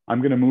what, I'm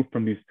going to move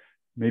from these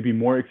maybe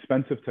more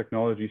expensive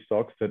technology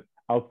stocks that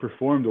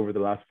outperformed over the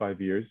last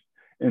 5 years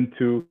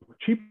into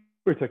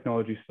cheaper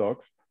technology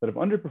stocks that have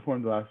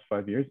underperformed the last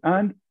 5 years.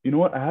 And you know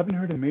what, I haven't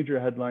heard a major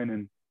headline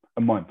in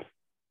a month.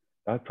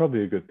 That's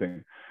probably a good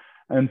thing.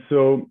 And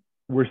so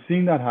we're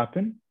seeing that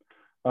happen.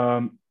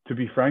 To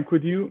be frank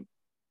with you,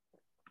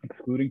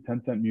 excluding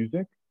Tencent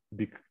Music,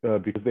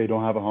 because they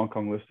don't have a Hong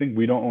Kong listing,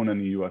 we don't own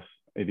any US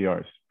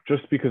ADRs.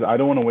 Just because I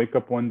don't want to wake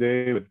up one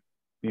day with,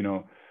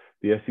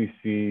 the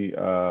SEC,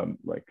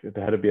 like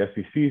the head of the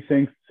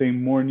SEC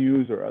saying more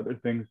news or other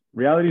things.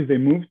 Reality is they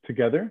moved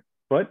together,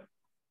 but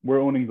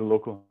we're owning the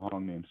local Hong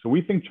Kong name. So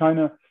we think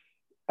China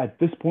at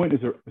this point is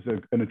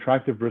an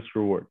attractive risk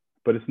reward,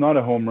 but it's not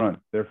a home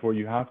run. Therefore,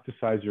 you have to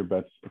size your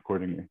bets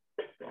accordingly.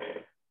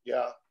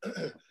 Yeah,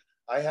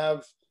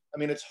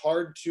 it's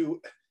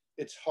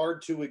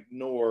hard to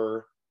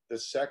ignore the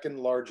second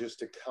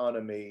largest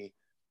economy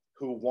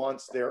who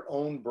wants their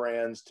own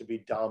brands to be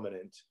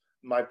dominant.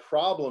 My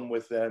problem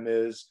with them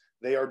is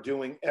they are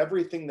doing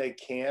everything they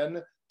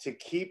can to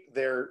keep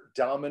their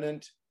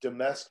dominant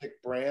domestic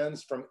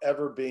brands from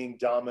ever being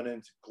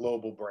dominant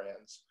global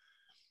brands.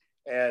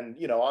 And,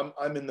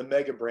 I'm in the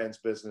mega brands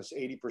business.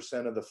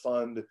 80% of the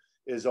fund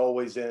is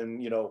always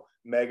in,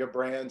 mega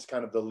brands,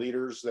 kind of the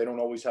leaders. They don't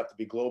always have to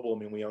be global. I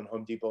mean, we own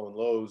Home Depot and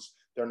Lowe's.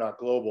 They're not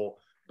global.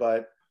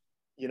 But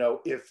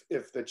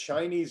if the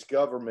Chinese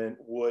government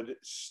would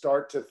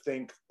start to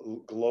think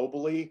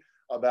globally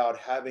about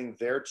having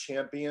their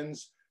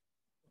champions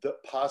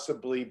that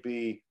possibly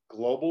be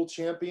global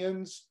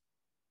champions,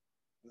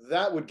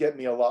 that would get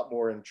me a lot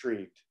more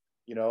intrigued.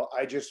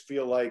 I just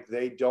feel like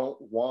they don't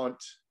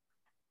want,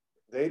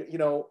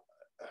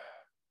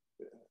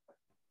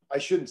 I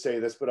shouldn't say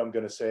this, but I'm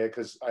going to say it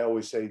because I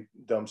always say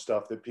dumb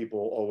stuff that people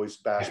always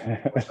bash me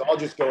for. So I'll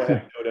just go ahead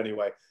and do it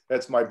anyway.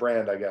 That's my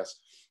brand, I guess.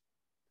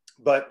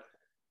 But,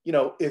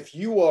 if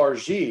you are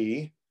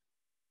Xi,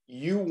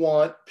 you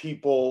want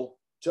people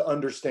to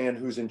understand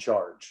who's in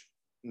charge.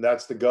 And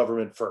that's the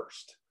government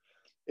first.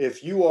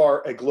 If you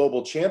are a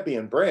global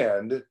champion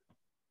brand,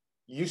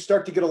 you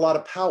start to get a lot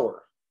of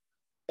power.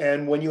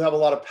 And when you have a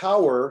lot of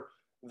power,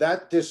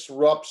 that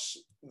disrupts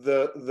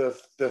the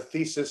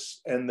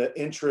thesis and the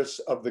interests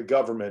of the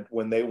government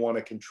when they want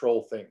to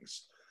control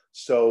things.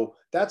 So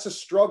that's a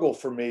struggle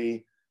for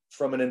me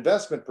from an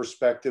investment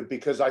perspective,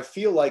 because I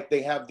feel like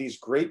they have these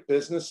great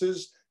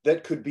businesses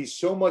that could be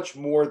so much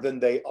more than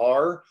they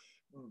are.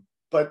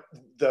 But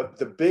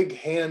the big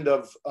hand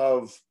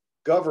of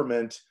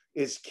government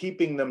is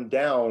keeping them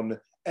down.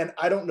 And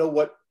I don't know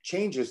what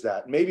changes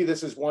that. Maybe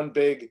this is one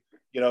big,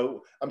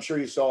 I'm sure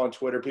you saw on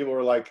Twitter, people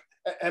were like,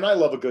 and I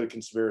love a good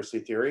conspiracy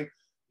theory,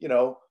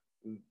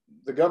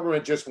 the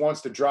government just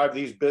wants to drive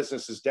these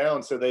businesses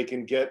down so they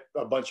can get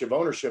a bunch of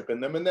ownership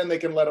in them, and then they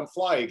can let them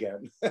fly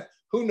again.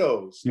 Who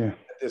knows at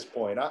this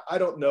point? I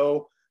don't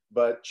know,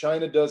 but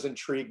China does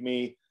intrigue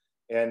me.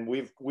 And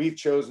we've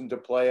chosen to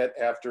play it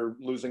after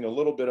losing a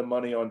little bit of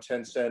money on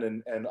Tencent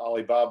and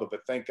Alibaba,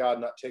 but thank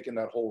God not taking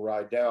that whole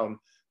ride down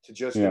to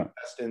just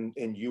invest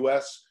in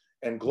US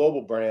and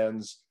global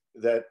brands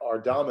that are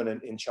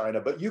dominant in China.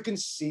 But you can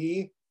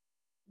see,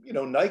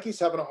 Nike's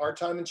having a hard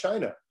time in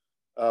China.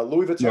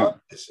 Louis Vuitton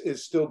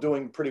is still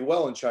doing pretty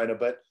well in China,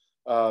 but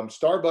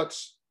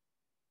Starbucks,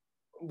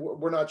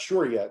 we're not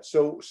sure yet.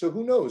 So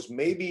who knows?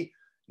 Maybe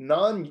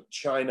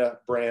non-China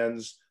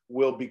brands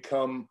will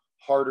become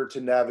harder to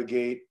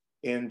navigate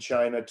in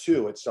China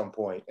too at some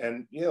point.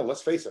 And,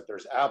 let's face it,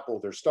 there's Apple,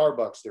 there's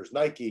Starbucks, there's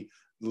Nike,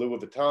 Louis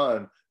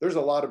Vuitton. There's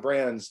a lot of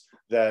brands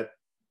that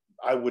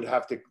I would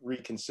have to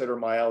reconsider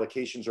my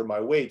allocations or my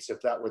weights if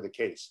that were the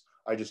case.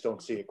 I just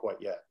don't see it quite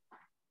yet.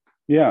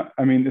 Yeah,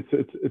 I mean,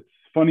 it's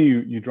funny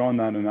you draw on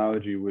that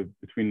analogy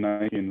between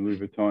Nike and Louis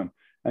Vuitton.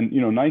 And,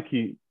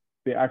 Nike,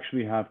 they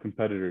actually have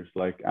competitors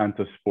like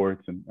Anta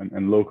Sports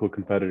and local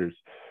competitors.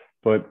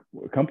 But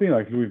a company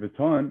like Louis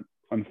Vuitton,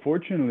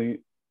 unfortunately,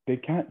 they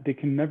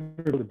can never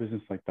build a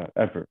business like that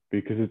ever,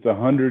 because it's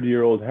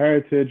 100-year-old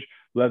heritage,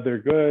 leather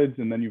goods,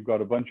 and then you've got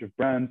a bunch of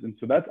brands. And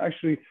so that's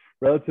actually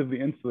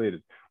relatively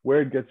insulated.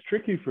 Where it gets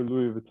tricky for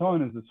Louis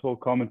Vuitton is this whole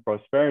common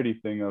prosperity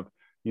thing of,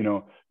 you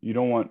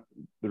don't want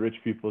the rich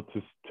people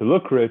to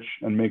look rich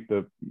and make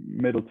the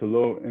middle to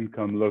low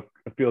income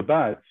feel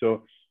bad.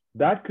 So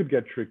that could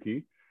get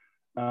tricky.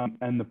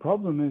 And the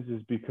problem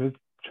is because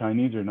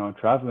Chinese are not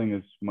traveling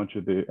as much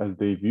as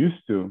they've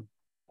used to.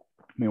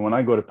 I mean, when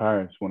I go to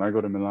Paris, when I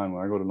go to Milan,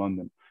 when I go to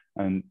London,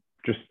 and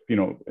just,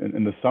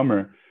 in the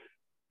summer,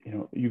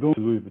 you go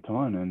to Louis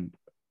Vuitton, and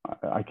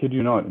I kid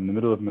you not, in the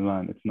middle of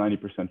Milan, it's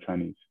 90%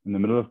 Chinese. In the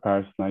middle of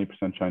Paris,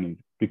 90% Chinese,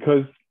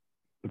 because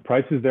the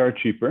prices there are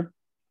cheaper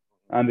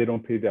and they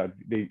don't pay that.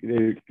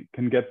 They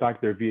can get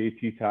back their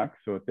VAT tax.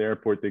 So at the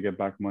airport, they get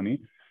back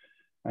money.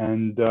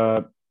 And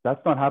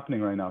that's not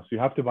happening right now. So you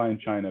have to buy in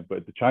China,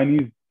 but the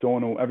Chinese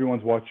don't know,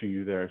 everyone's watching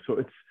you there.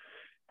 So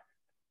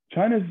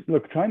China's,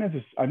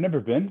 I've never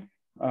been.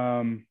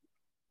 I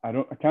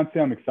can't say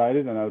I'm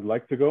excited and I would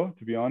like to go,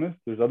 to be honest.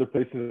 There's other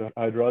places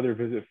I'd rather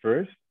visit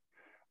first,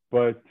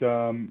 but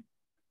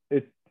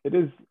it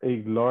is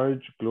a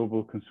large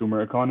global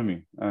consumer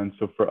economy. And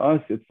so for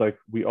us, it's like,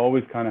 we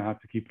always kind of have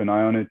to keep an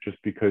eye on it just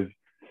because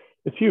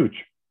it's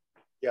huge.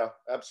 Yeah,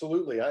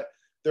 absolutely.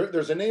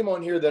 There's a name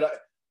on here that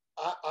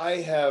I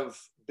have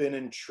been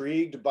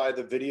intrigued by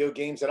the video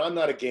games, and I'm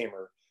not a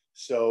gamer.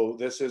 So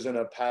this isn't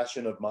a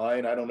passion of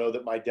mine. I don't know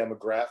that my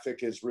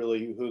demographic is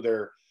really who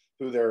they're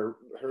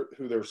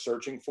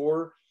searching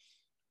for.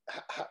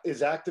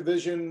 Is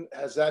Activision,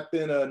 has that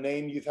been a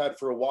name you've had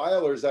for a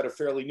while, or is that a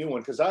fairly new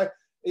one? Because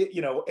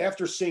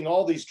after seeing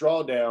all these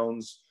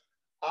drawdowns,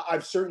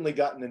 I've certainly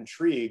gotten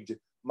intrigued.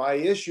 My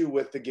issue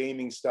with the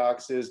gaming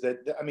stocks is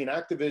that,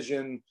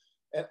 Activision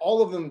and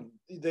all of them,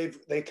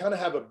 they kind of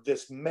have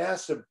this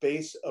massive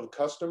base of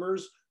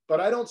customers, but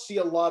I don't see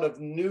a lot of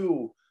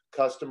new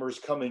customers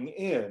coming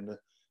in.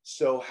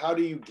 So how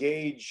do you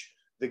gauge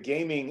the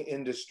gaming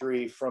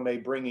industry from a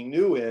bringing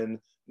new in?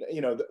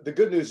 The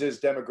good news is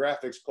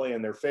demographics play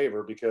in their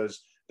favor,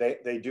 because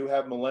they do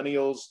have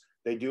millennials,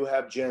 they do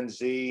have Gen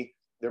Z.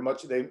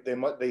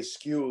 They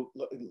skew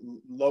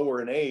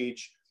lower in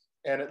age,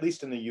 and at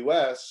least in the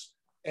U.S.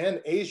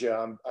 and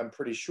Asia, I'm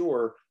pretty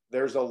sure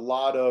there's a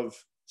lot of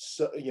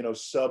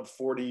sub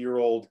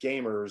 40-year-old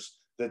gamers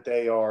that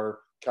they are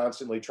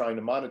constantly trying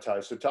to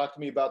monetize. So talk to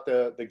me about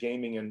the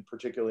gaming, and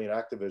particularly in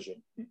Activision.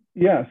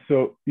 Yeah,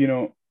 so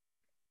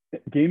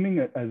gaming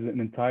as an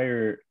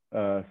entire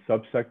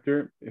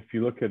subsector. If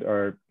you look at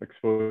our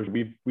exposure,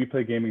 we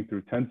play gaming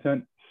through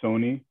Tencent,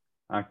 Sony,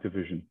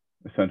 Activision,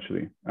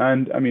 essentially.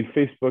 And I mean,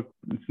 Facebook,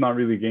 it's not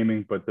really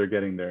gaming, but they're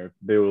getting there.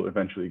 They will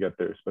eventually get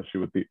there,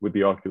 especially with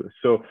the Oculus.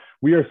 So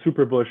we are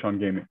super bullish on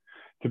gaming.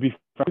 To be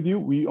frank with you,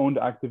 we owned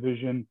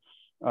Activision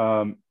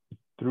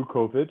through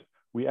COVID.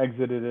 We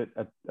exited it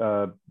at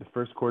the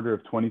first quarter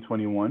of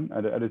 2021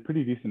 at a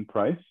pretty decent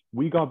price.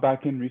 We got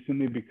back in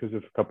recently because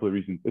of a couple of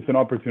reasons. It's an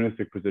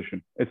opportunistic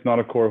position. It's not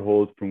a core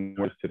hold from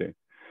where it's today.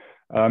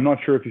 I'm not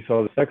sure if you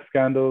saw the sex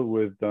scandal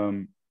with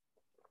the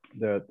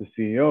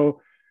CEO.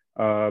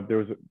 There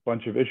was a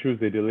bunch of issues.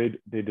 They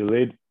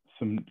delayed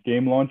some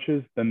game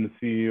launches. Then the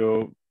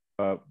CEO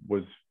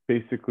was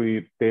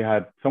basically,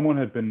 someone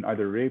had been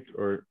either raped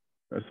or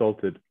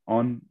assaulted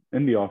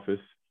in the office,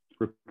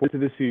 reported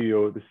to the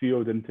CEO. The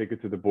CEO didn't take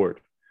it to the board.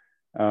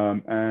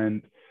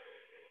 And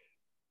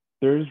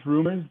there's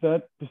rumors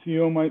that the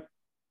CEO might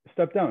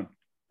step down.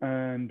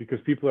 And because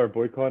people are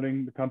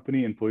boycotting the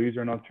company, employees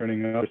are not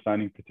turning up, they're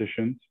signing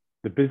petitions.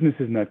 The business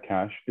is net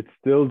cash. It's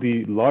still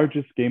the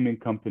largest gaming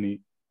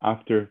company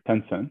after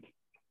Tencent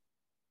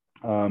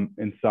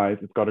in size.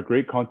 It's got a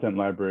great content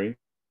library.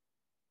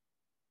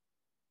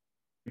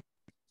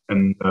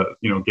 And,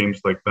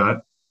 games like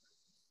that.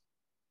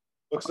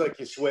 Looks like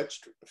you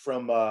switched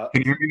from... Can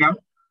you hear me now?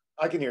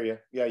 I can hear you.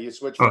 Yeah, you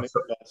switched from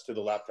to the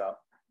laptop.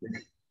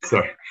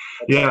 Sorry.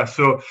 Yeah,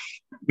 so,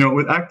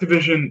 with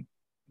Activision,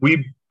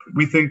 we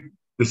think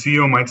the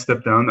CEO might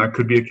step down. That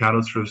could be a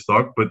catalyst for the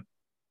stock, but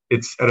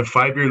it's at a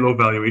 5-year low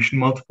valuation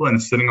multiple and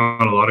it's sitting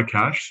on a lot of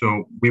cash.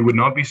 So we would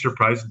not be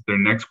surprised at their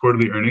next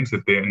quarterly earnings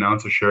if they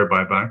announce a share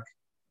buyback.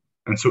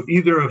 And so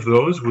either of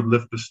those would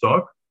lift the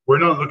stock. We're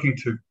not looking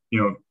to,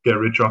 get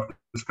rich off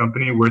this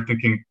company. We're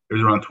thinking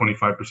there's around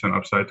 25%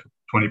 upside to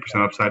 20%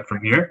 upside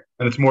from here.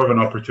 And it's more of an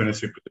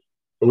opportunistic position.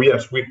 But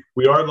yes,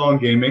 we are long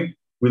gaming.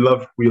 We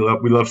love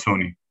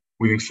Sony.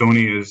 We think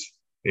Sony is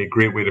a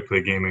great way to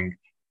play gaming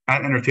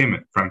and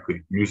entertainment,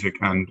 frankly, music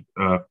and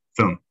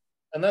film.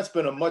 And that's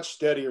been a much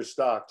steadier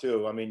stock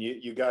too. I mean,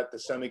 you got the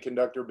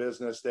semiconductor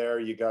business there,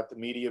 you got the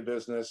media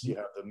business, you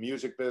have the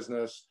music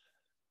business.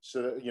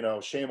 So,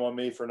 shame on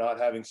me for not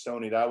having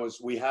Sony.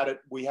 We had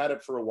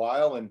it for a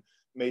while and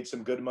made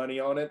some good money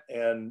on it,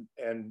 and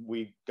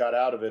we got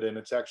out of it, and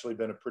it's actually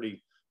been a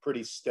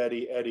pretty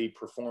steady Eddie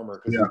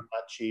performer because it's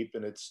not cheap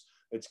and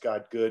it's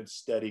got good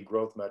steady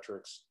growth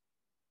metrics.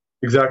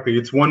 Exactly.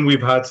 It's one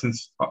we've had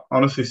since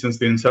the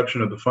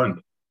inception of the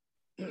fund.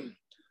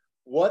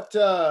 What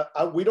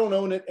we don't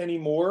own it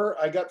anymore.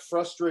 I got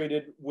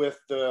frustrated with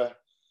the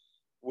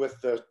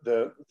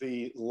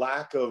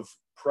lack of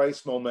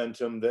price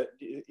momentum that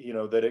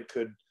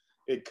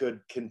it could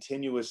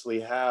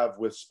continuously have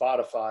with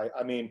Spotify.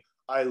 I mean,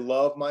 I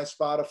love my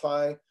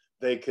Spotify.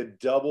 They could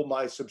double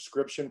my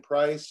subscription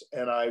price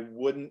and I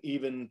wouldn't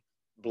even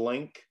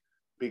blink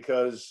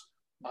because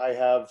I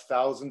have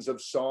thousands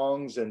of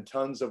songs and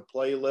tons of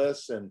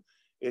playlists and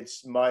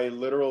it's my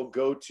literal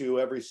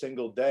go-to every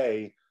single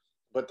day.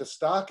 But the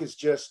stock is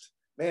just,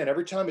 man,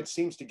 every time it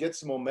seems to get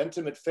some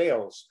momentum, it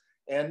fails.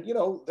 And,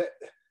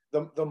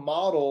 the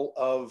model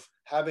of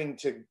having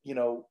to,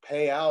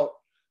 pay out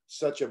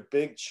such a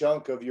big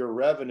chunk of your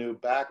revenue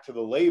back to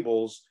the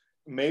labels,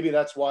 maybe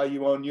that's why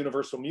you own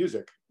Universal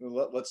Music.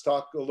 Let's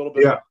talk a little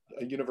bit about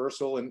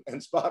Universal and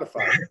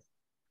Spotify.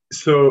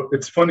 So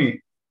it's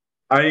funny.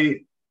 I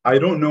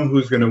don't know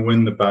who's going to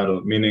win the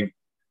battle, meaning,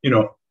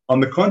 on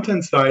the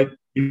content side,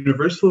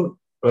 Universal,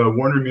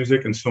 Warner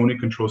Music and Sony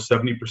control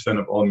 70%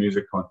 of all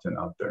music content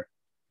out there.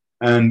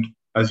 And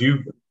as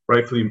you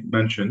rightfully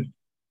mentioned,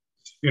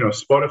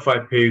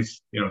 Spotify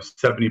pays,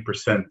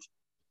 70%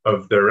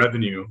 of their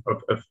revenue,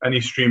 of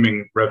any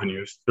streaming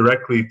revenues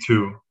directly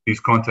to these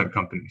content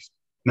companies.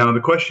 Now, the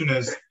question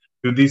is,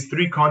 do these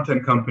three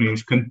content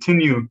companies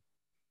continue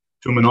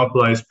to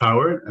monopolize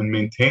power and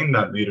maintain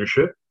that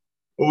leadership?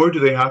 Or do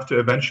they have to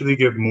eventually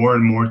give more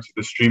and more to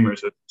the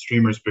streamers as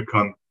streamers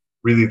become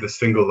really the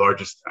single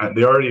largest? And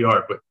they already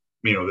are, but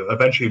they'll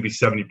eventually be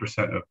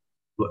 70%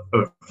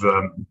 of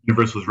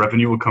Universal's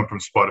revenue will come from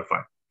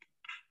Spotify.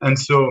 And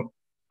so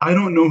I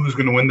don't know who's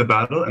going to win the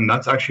battle, and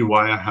that's actually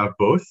why I have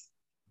both.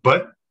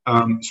 But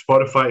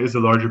Spotify is a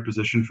larger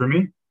position for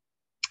me.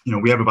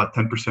 We have about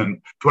 10%.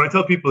 What I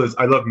tell people is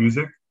I love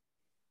music.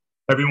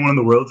 Everyone in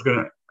the world is going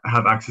to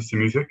have access to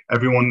music.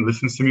 Everyone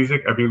listens to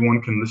music.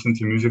 Everyone can listen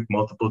to music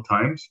multiple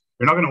times.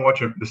 You're not going to watch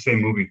the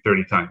same movie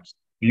 30 times.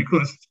 You can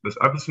listen to this.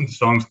 I've listened to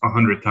songs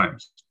 100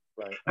 times.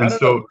 Right. And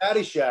so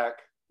Caddyshack.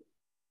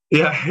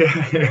 Yeah.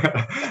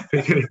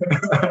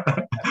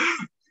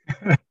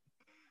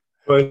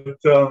 But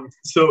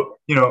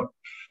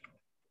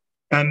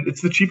and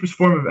it's the cheapest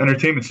form of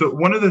entertainment. So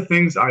one of the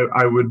things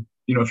I would,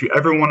 if you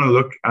ever want to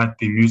look at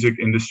the music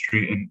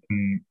industry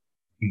in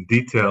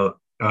detail,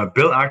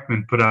 Bill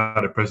Ackman put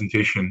out a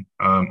presentation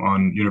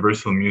on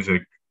Universal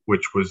Music,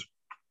 which was,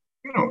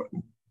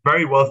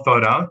 very well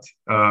thought out.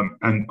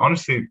 And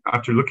honestly,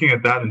 after looking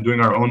at that and doing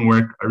our own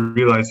work, I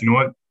realized,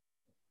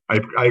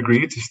 I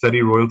agree, it's a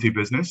steady royalty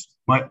business.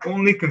 My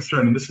only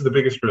concern, and this is the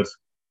biggest risk,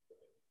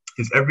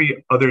 is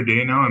every other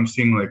day now I'm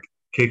seeing like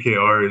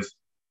KKR is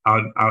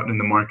out in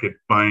the market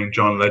buying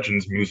John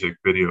Legend's music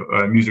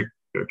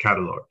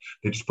catalog.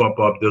 They just bought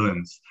Bob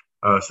Dylan's.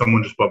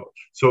 Someone just bought.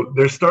 So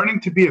there's starting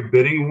to be a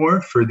bidding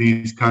war for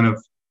these kind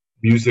of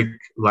music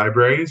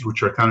libraries,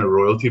 which are kind of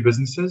royalty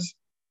businesses.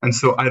 And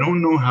so I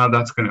don't know how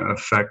that's going to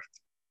affect.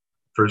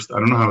 First, I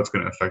don't know how it's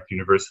going to affect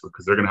Universal,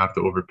 because they're going to have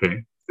to overpay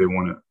if they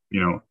want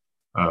to,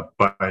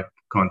 buy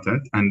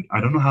content. And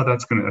I don't know how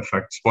that's going to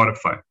affect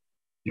Spotify.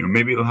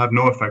 Maybe it'll have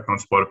no effect on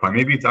Spotify.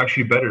 Maybe it's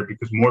actually better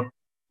because more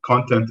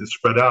content is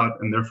spread out,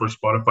 and therefore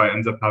Spotify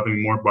ends up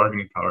having more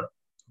bargaining power.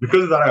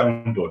 Because of that, I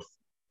own both.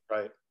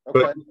 Right. Okay.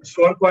 But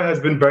Spotify has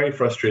been very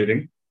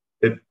frustrating.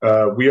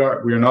 We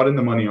are not in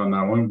the money on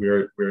that one.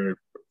 We're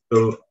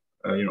still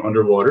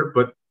underwater,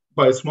 but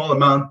by a small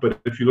amount. But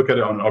if you look at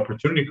it on an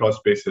opportunity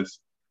cost basis,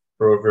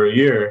 for over a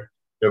year,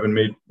 you haven't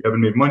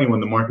made money when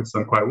the market's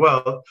done quite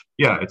well.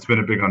 Yeah, it's been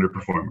a big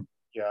underperformer.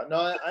 Yeah,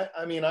 no,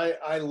 I mean,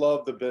 I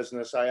love the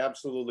business. I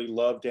absolutely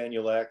love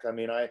Daniel Ek. I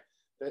mean,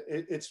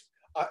 it's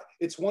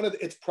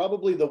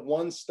probably the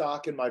one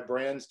stock in my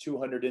Brands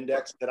 200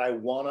 index that I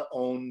want to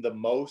own the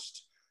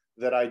most,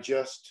 that I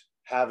just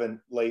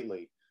haven't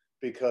lately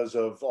because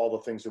of all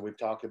the things that we've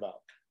talked about.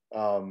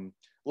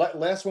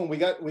 Last one,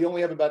 we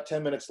only have about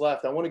 10 minutes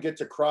left. I want to get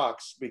to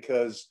Crocs,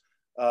 because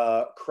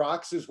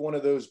Crocs is one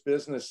of those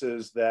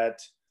businesses that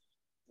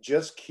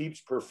just keeps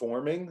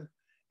performing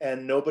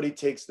and nobody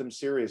takes them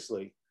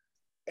seriously.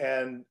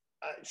 And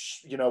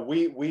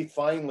we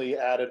finally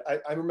added,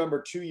 I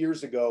remember 2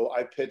 years ago,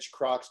 I pitched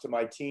Crocs to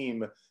my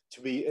team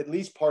to be at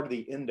least part of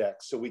the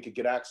index so we could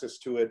get access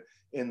to it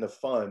in the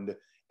fund.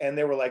 And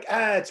they were like,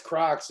 it's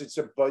Crocs. It's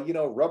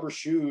rubber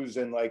shoes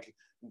and like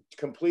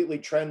completely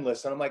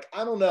trendless. And I'm like,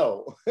 I don't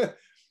know.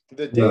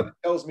 The data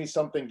tells me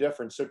something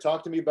different. So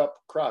talk to me about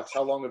Crocs.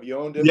 How long have you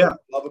owned it? Yeah. What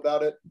do you love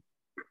about it?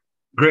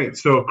 Great.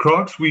 So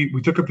Crocs,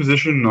 we took a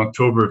position in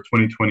October of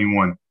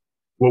 2021.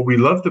 What we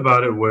loved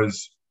about it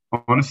was,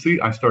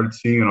 honestly, I started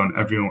seeing it on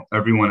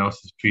everyone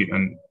else's feet,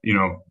 and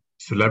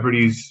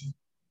celebrities,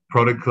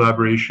 product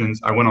collaborations.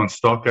 I went on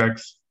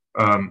StockX,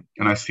 and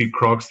I see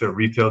Crocs that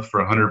retailed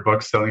for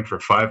 $100 selling for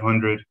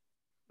 $500,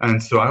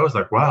 and so I was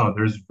like, wow,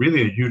 there's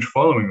really a huge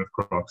following with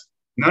Crocs.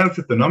 And I looked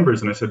at the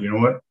numbers and I said, you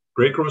know what?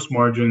 Great gross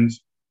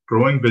margins,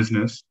 growing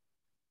business,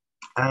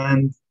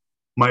 and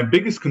my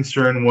biggest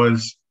concern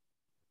was,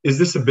 is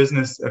this a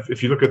business?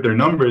 If you look at their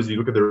numbers, you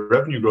look at their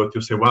revenue growth,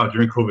 you'll say, wow,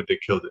 during COVID they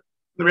killed it.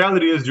 The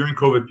reality is, during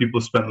COVID, people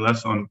spent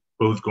less on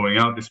clothes going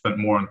out. They spent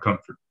more on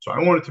comfort. So I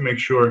wanted to make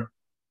sure,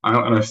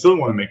 and I still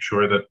want to make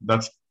sure, that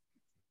that's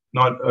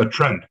not a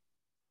trend.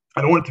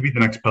 I don't want it to be the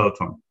next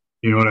Peloton.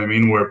 You know what I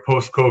mean? Where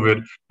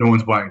post-COVID, no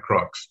one's buying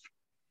Crocs.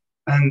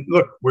 And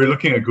look, we're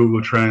looking at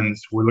Google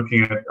Trends. We're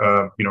looking at,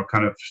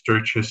 kind of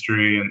search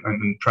history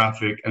and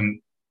traffic. And,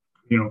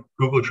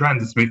 Google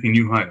Trends is making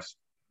new highs.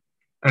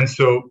 And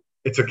so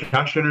it's a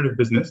cash generative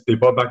business. They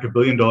bought back $1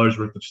 billion worth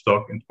of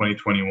stock in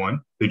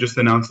 2021. They just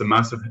announced a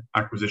massive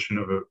acquisition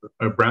of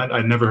a brand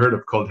I'd never heard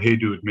of called Hey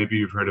Dude. Maybe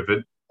you've heard of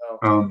it.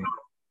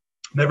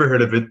 Never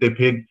heard of it. They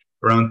paid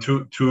around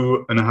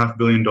 $2.5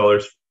 billion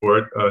for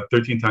it,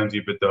 13 times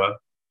EBITDA,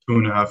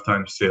 2.5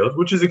 times sales,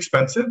 which is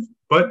expensive,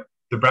 but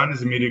the brand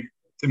is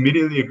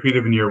immediately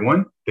accretive in year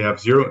one. They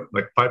have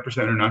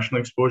 5%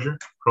 international exposure.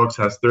 Crocs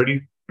has 30.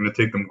 I'm going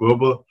to take them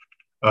global.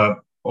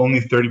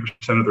 Only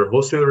 30% of their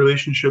wholesale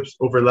relationships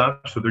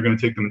overlap, so they're going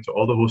to take them into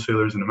all the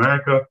wholesalers in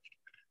America.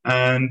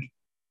 And,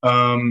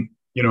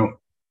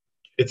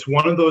 it's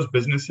one of those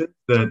businesses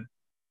that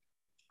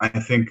I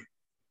think,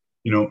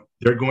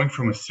 they're going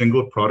from a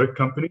single product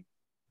company.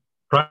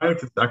 Prior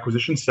to the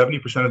acquisition,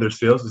 70% of their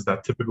sales is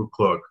that typical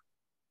clog.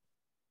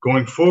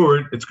 Going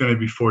forward, it's going to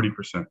be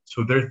 40%.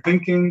 So they're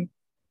thinking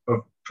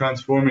of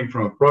transforming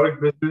from a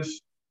product business,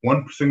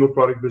 one single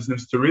product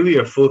business, to really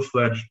a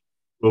full-fledged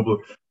global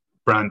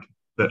brand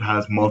that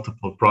has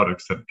multiple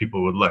products that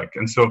people would like.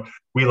 And so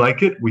we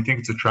like it. We think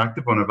it's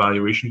attractive on a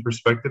valuation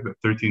perspective at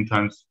 13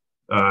 times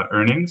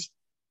earnings.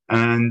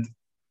 And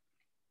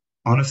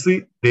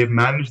honestly, they've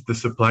managed the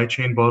supply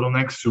chain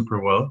bottlenecks super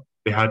well.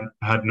 They had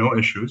no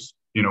issues.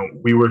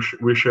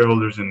 We're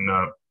shareholders in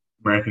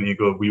American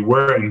Eagle. We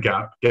were in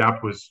Gap.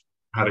 Gap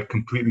had a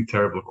completely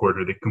terrible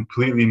quarter. They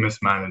completely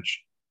mismanaged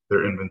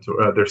their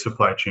inventory, their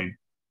supply chain.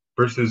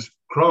 Versus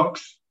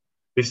Crocs,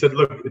 they said,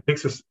 look,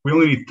 we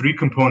only need 3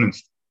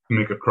 components to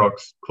make a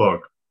Crocs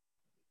clog.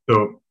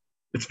 So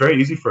it's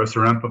very easy for us to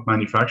ramp up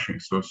manufacturing.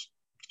 So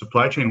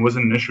supply chain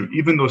wasn't an issue,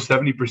 even though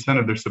 70%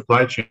 of their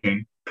supply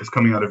chain is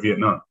coming out of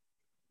Vietnam.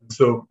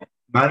 So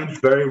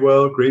managed very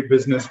well, great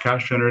business,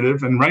 cash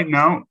generative. And right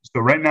now, it's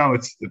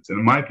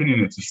in my opinion,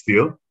 it's a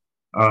steal.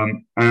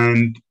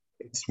 And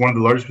it's one of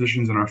the largest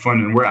positions in our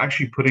fund. And we're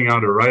actually putting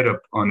out a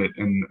write-up on it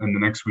in the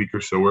next week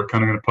or so. We're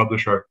kind of going to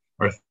publish our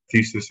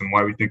thesis and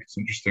why we think it's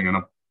interesting. And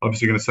I'm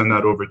obviously going to send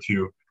that over to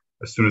you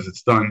as soon as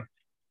it's done.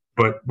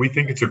 But we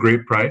think it's a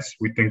great price.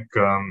 We think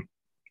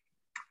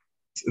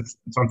it's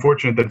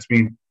unfortunate that it's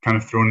being kind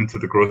of thrown into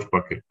the growth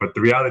bucket. But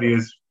the reality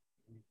is,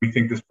 we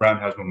think this brand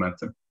has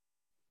momentum.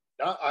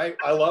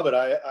 I love it.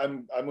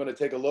 I'm going to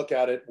take a look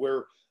at it.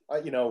 Where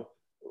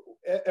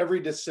every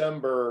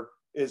December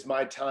is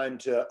my time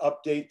to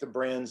update the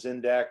brands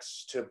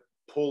index, to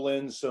pull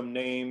in some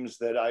names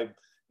that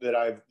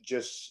I've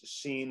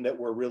just seen that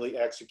we're really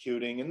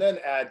executing, and then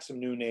add some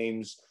new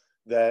names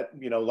that,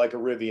 like a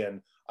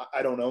Rivian.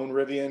 I don't own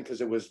Rivian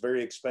because it was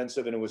very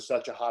expensive and it was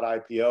such a hot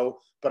IPO,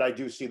 but I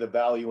do see the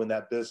value in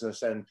that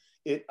business, and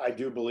I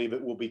do believe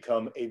it will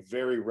become a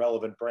very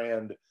relevant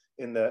brand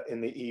in the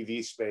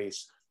EV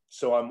space.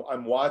 So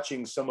I'm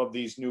watching some of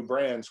these new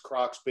brands,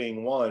 Crocs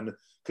being one,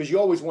 because you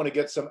always want to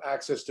get some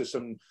access to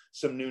some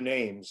new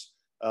names.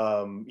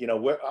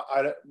 You're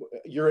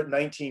at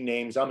 19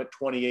 names. I'm at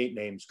 28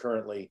 names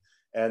currently,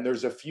 and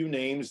there's a few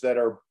names that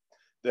are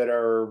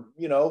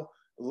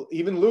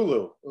even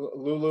Lulu.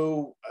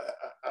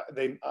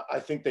 I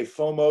think they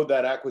FOMO'd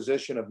that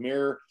acquisition of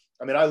Mirror.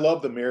 I mean, I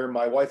love the Mirror.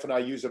 My wife and I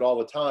use it all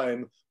the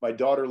time. My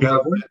daughter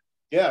loves it.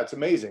 Yeah, it's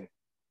amazing.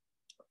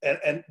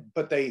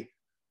 But I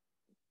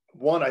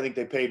think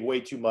they paid way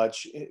too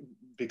much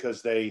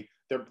because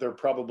there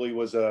probably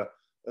was a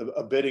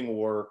bidding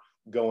war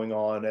going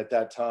on at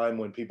that time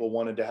when people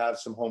wanted to have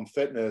some home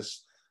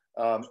fitness.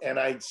 And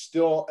I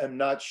still am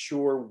not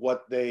sure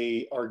what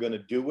they are going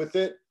to do with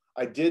it.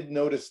 I did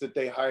notice that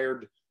they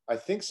hired, I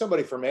think,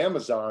 somebody from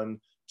Amazon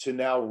to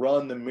now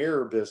run the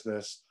Mirror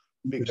business.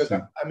 Because,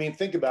 I mean,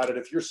 think about it.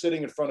 If you're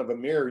sitting in front of a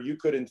mirror, you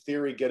could, in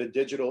theory, get a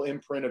digital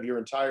imprint of your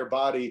entire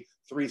body,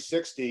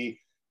 360.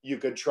 You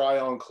could try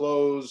on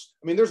clothes.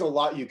 I mean, there's a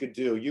lot you could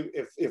do.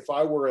 If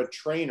I were a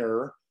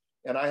trainer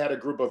and I had a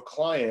group of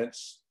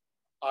clients,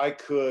 I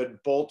could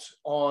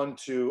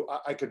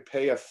I could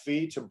pay a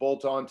fee to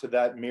bolt onto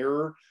that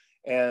mirror,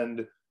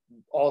 and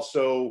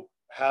also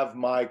have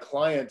my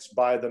clients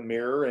buy the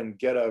mirror and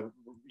get a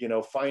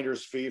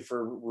finder's fee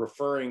for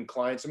referring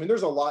clients. I mean,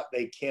 there's a lot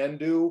they can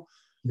do.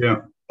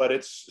 Yeah. But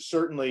it's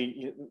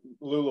certainly,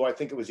 Lulu, I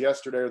think it was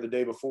yesterday or the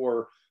day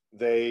before,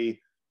 they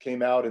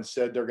came out and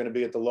said they're going to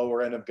be at the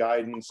lower end of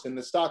guidance, and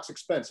the stock's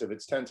expensive.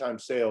 It's 10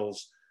 times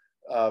sales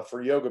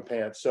for yoga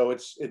pants. So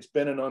it's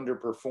been an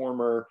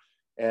underperformer.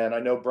 And I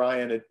know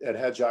Brian at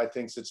Hedgeye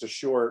thinks it's a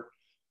short.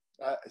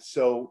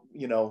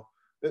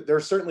 There are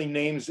certainly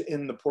names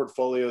in the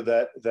portfolio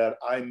that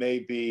I may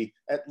be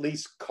at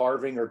least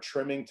carving or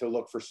trimming to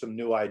look for some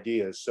new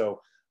ideas.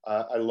 So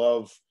I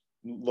love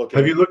looking.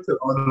 Have you looked at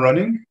On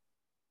Running?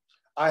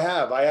 I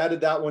have. I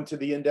added that one to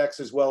the index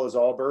as well as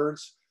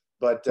Allbirds,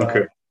 but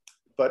okay.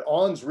 But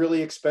On's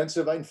really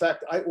expensive. In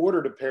fact, I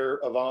ordered a pair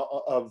of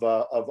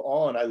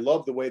On. I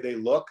love the way they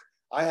look.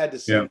 I had to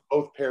send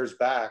both pairs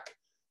back.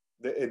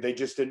 They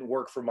just didn't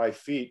work for my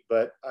feet,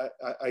 but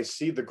I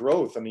see the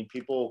growth. I mean,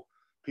 people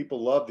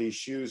love these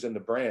shoes and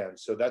the brand.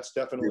 So that's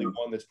definitely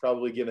one that's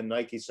probably given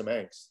Nike some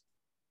angst.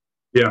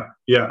 Yeah.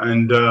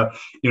 And,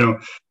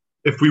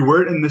 if we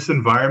were in this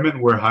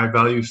environment where high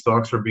value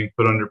stocks are being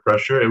put under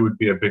pressure, it would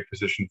be a big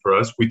position for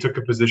us. We took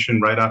a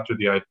position right after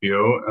the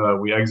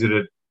IPO. We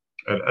exited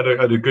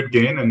at a good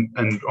gain.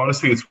 And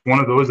honestly, it's one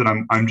of those that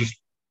I'm just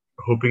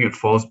hoping it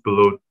falls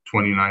below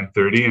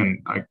 29.30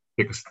 and I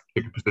take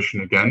a position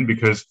again,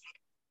 because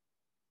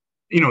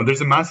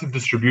there's a massive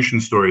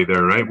distribution story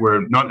there, right?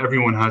 Where not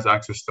everyone has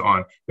access to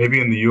On. Maybe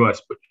in the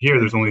US, but here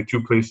there's only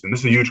two places. And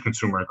this is a huge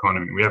consumer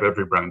economy. We have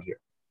every brand here.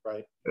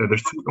 Right.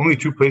 There's only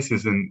two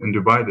places in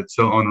Dubai that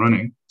sell On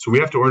Running. So we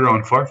have to order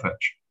on Farfetch.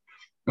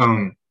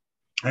 And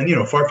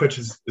Farfetch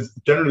is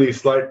generally a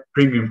slight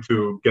premium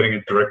to getting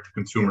it direct to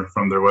consumer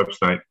from their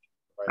website.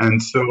 Right.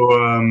 And so,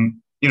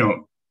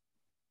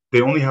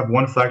 they only have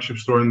one flagship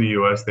store in the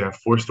US. They have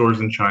 4 stores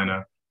in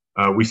China.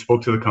 We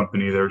spoke to the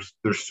company.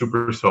 They're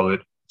super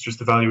solid. It's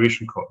just a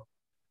valuation call.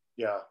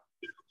 Yeah,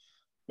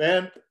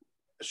 man,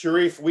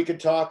 Sharif, we could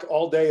talk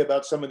all day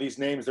about some of these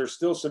names. There's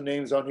still some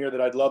names on here that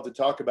I'd love to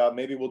talk about.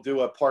 Maybe we'll do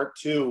a part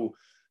 2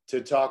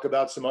 to talk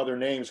about some other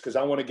names, because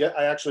I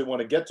actually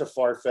want to get to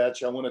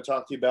Farfetch. I want to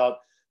talk to you about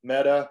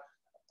Meta.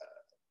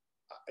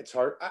 It's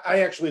hard.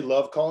 I actually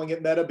love calling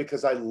it Meta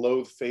because I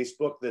loathe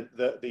Facebook,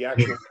 the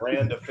actual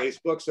brand of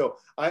Facebook. So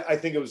I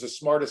think it was the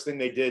smartest thing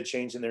they did,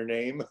 changing their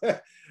name.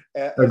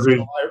 Agreed.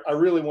 So I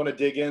really want to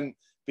dig in,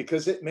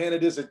 because it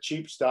is a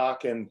cheap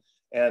stock, and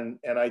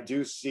I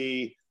do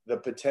see the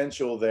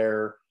potential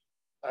there.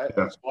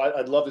 So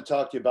I'd love to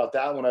talk to you about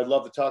that one. I'd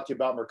love to talk to you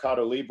about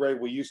Mercado Libre.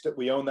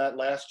 We owned that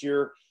last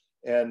year,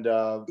 and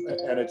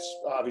it's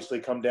obviously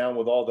come down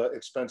with all the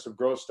expensive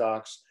growth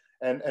stocks,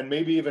 and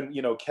maybe even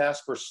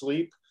Casper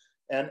Sleep,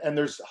 and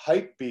there's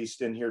Hype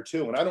Beast in here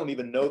too, and I don't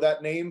even know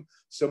that name.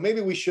 So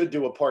maybe we should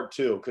do a part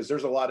 2, because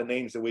there's a lot of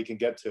names that we can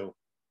get to.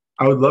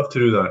 I would love to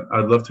do that.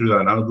 I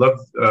would love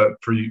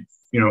for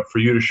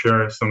you to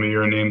share some of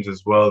your names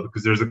as well,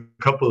 because there's a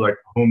couple like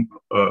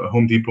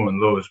Home Depot and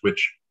Lowe's,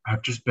 which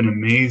have just been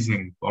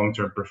amazing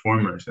long-term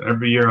performers. And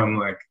every year I'm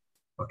like,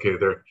 okay,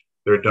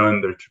 they're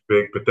done, they're too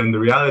big. But then the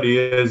reality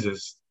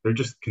is they're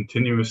just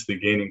continuously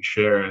gaining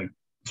share. And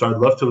so I'd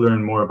love to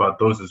learn more about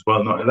those as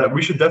well. No,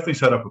 we should definitely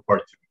set up a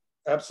part 2.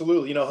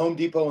 Absolutely. Home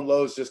Depot and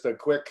Lowe's, just a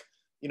quick,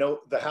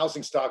 the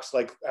housing stock's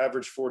like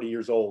average 40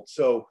 years old.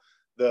 So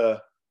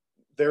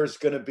there's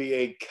going to be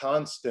a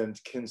constant,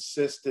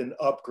 consistent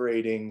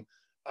upgrading.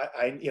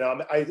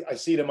 I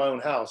see it in my own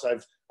house.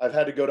 I've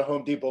had to go to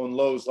Home Depot and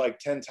Lowe's like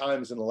 10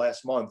 times in the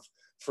last month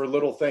for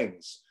little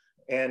things.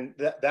 And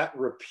that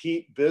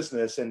repeat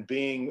business, and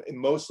being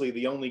mostly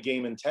the only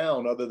game in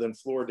town other than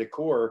Floor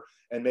Decor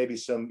and maybe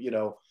some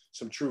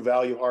True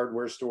Value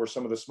hardware store,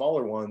 some of the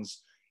smaller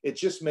ones, it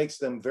just makes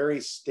them very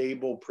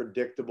stable,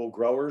 predictable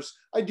growers.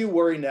 I do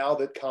worry now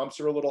that comps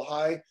are a little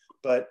high,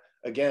 but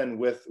again,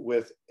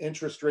 with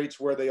interest rates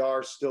where they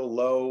are still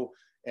low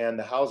and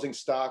the housing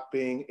stock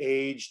being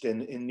aged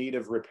and in need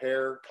of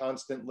repair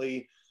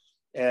constantly,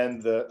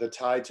 and the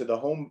tie to the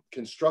home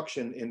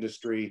construction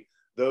industry,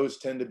 those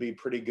tend to be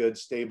pretty good,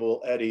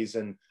 stable eddies.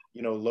 And,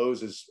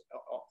 Lowe's is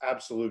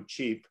absolute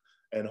cheap,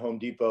 and Home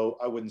Depot,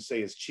 I wouldn't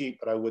say is cheap,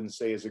 but I wouldn't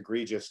say is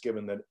egregious,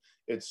 given that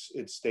it's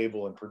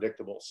stable and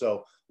predictable.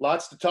 So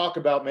lots to talk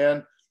about,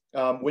 man.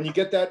 When you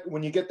get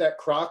that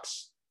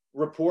Crocs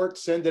report,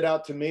 send it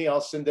out to me. I'll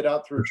send it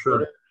out through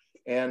Twitter,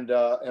 and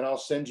I'll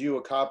send you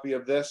a copy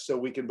of this so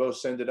we can both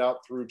send it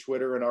out through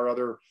Twitter and our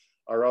other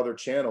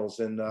channels.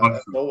 And awesome.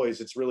 As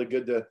always, it's really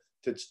good to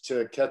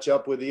catch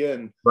up with you.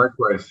 And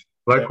likewise,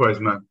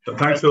 man.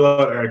 Thanks a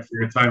lot, Eric, for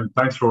your time.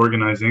 Thanks for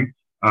organizing.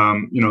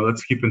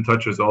 Let's keep in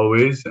touch as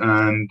always.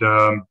 And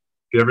if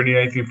you ever need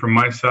anything from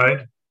my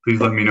side, please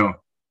let me know.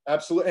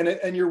 Absolutely.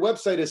 And your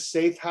website is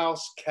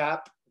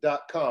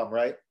safehousecap.com,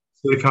 right?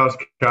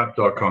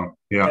 Safehousecap.com.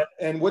 Yeah.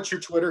 And what's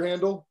your Twitter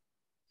handle?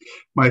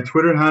 My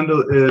Twitter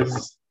handle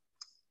is,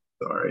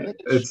 I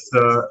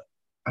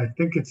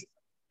think it's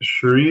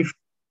Sharif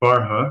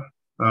Farha.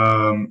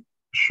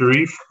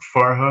 Sharif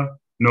Farha.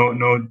 No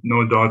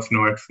dots,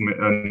 no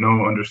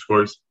no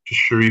underscores.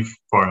 Just Sharif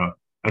Farha.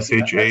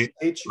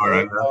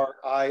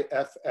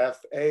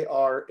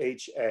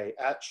 SHARIFFARHA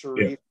at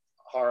Sharif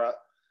Farha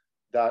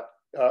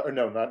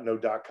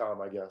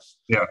 .com, I guess.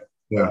 Yeah,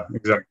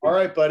 exactly. All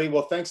right, buddy.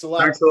 Well, thanks a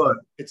lot. Thanks a lot.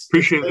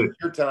 Appreciate it.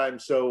 Your time.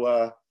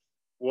 So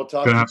we'll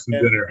talk. Gonna have some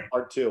dinner.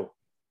 Part 2.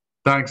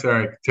 Thanks,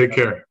 Eric. Take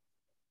care.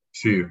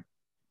 See you.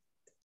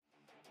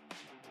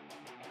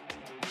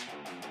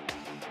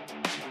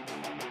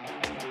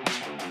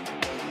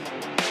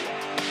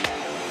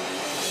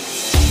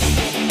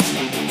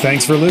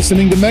 Thanks for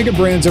listening to Mega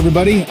Brands,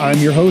 everybody. I'm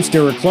your host,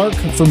 Eric Clark.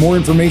 For more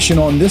information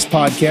on this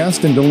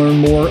podcast and to learn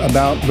more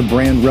about the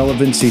brand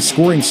relevancy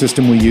scoring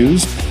system we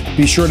use,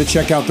 be sure to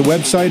check out the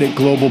website at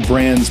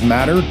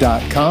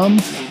globalbrandsmatter.com.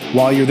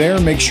 While you're there,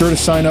 make sure to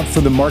sign up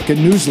for the market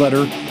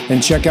newsletter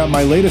and check out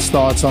my latest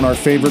thoughts on our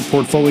favorite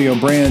portfolio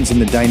brands in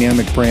the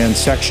Dynamic Brands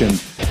section.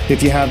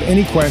 If you have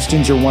any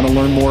questions or want to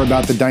learn more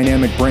about the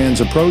Dynamic Brands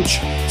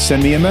approach,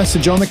 send me a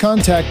message on the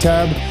contact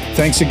tab.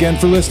 Thanks again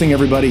for listening,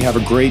 everybody. Have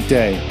a great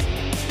day.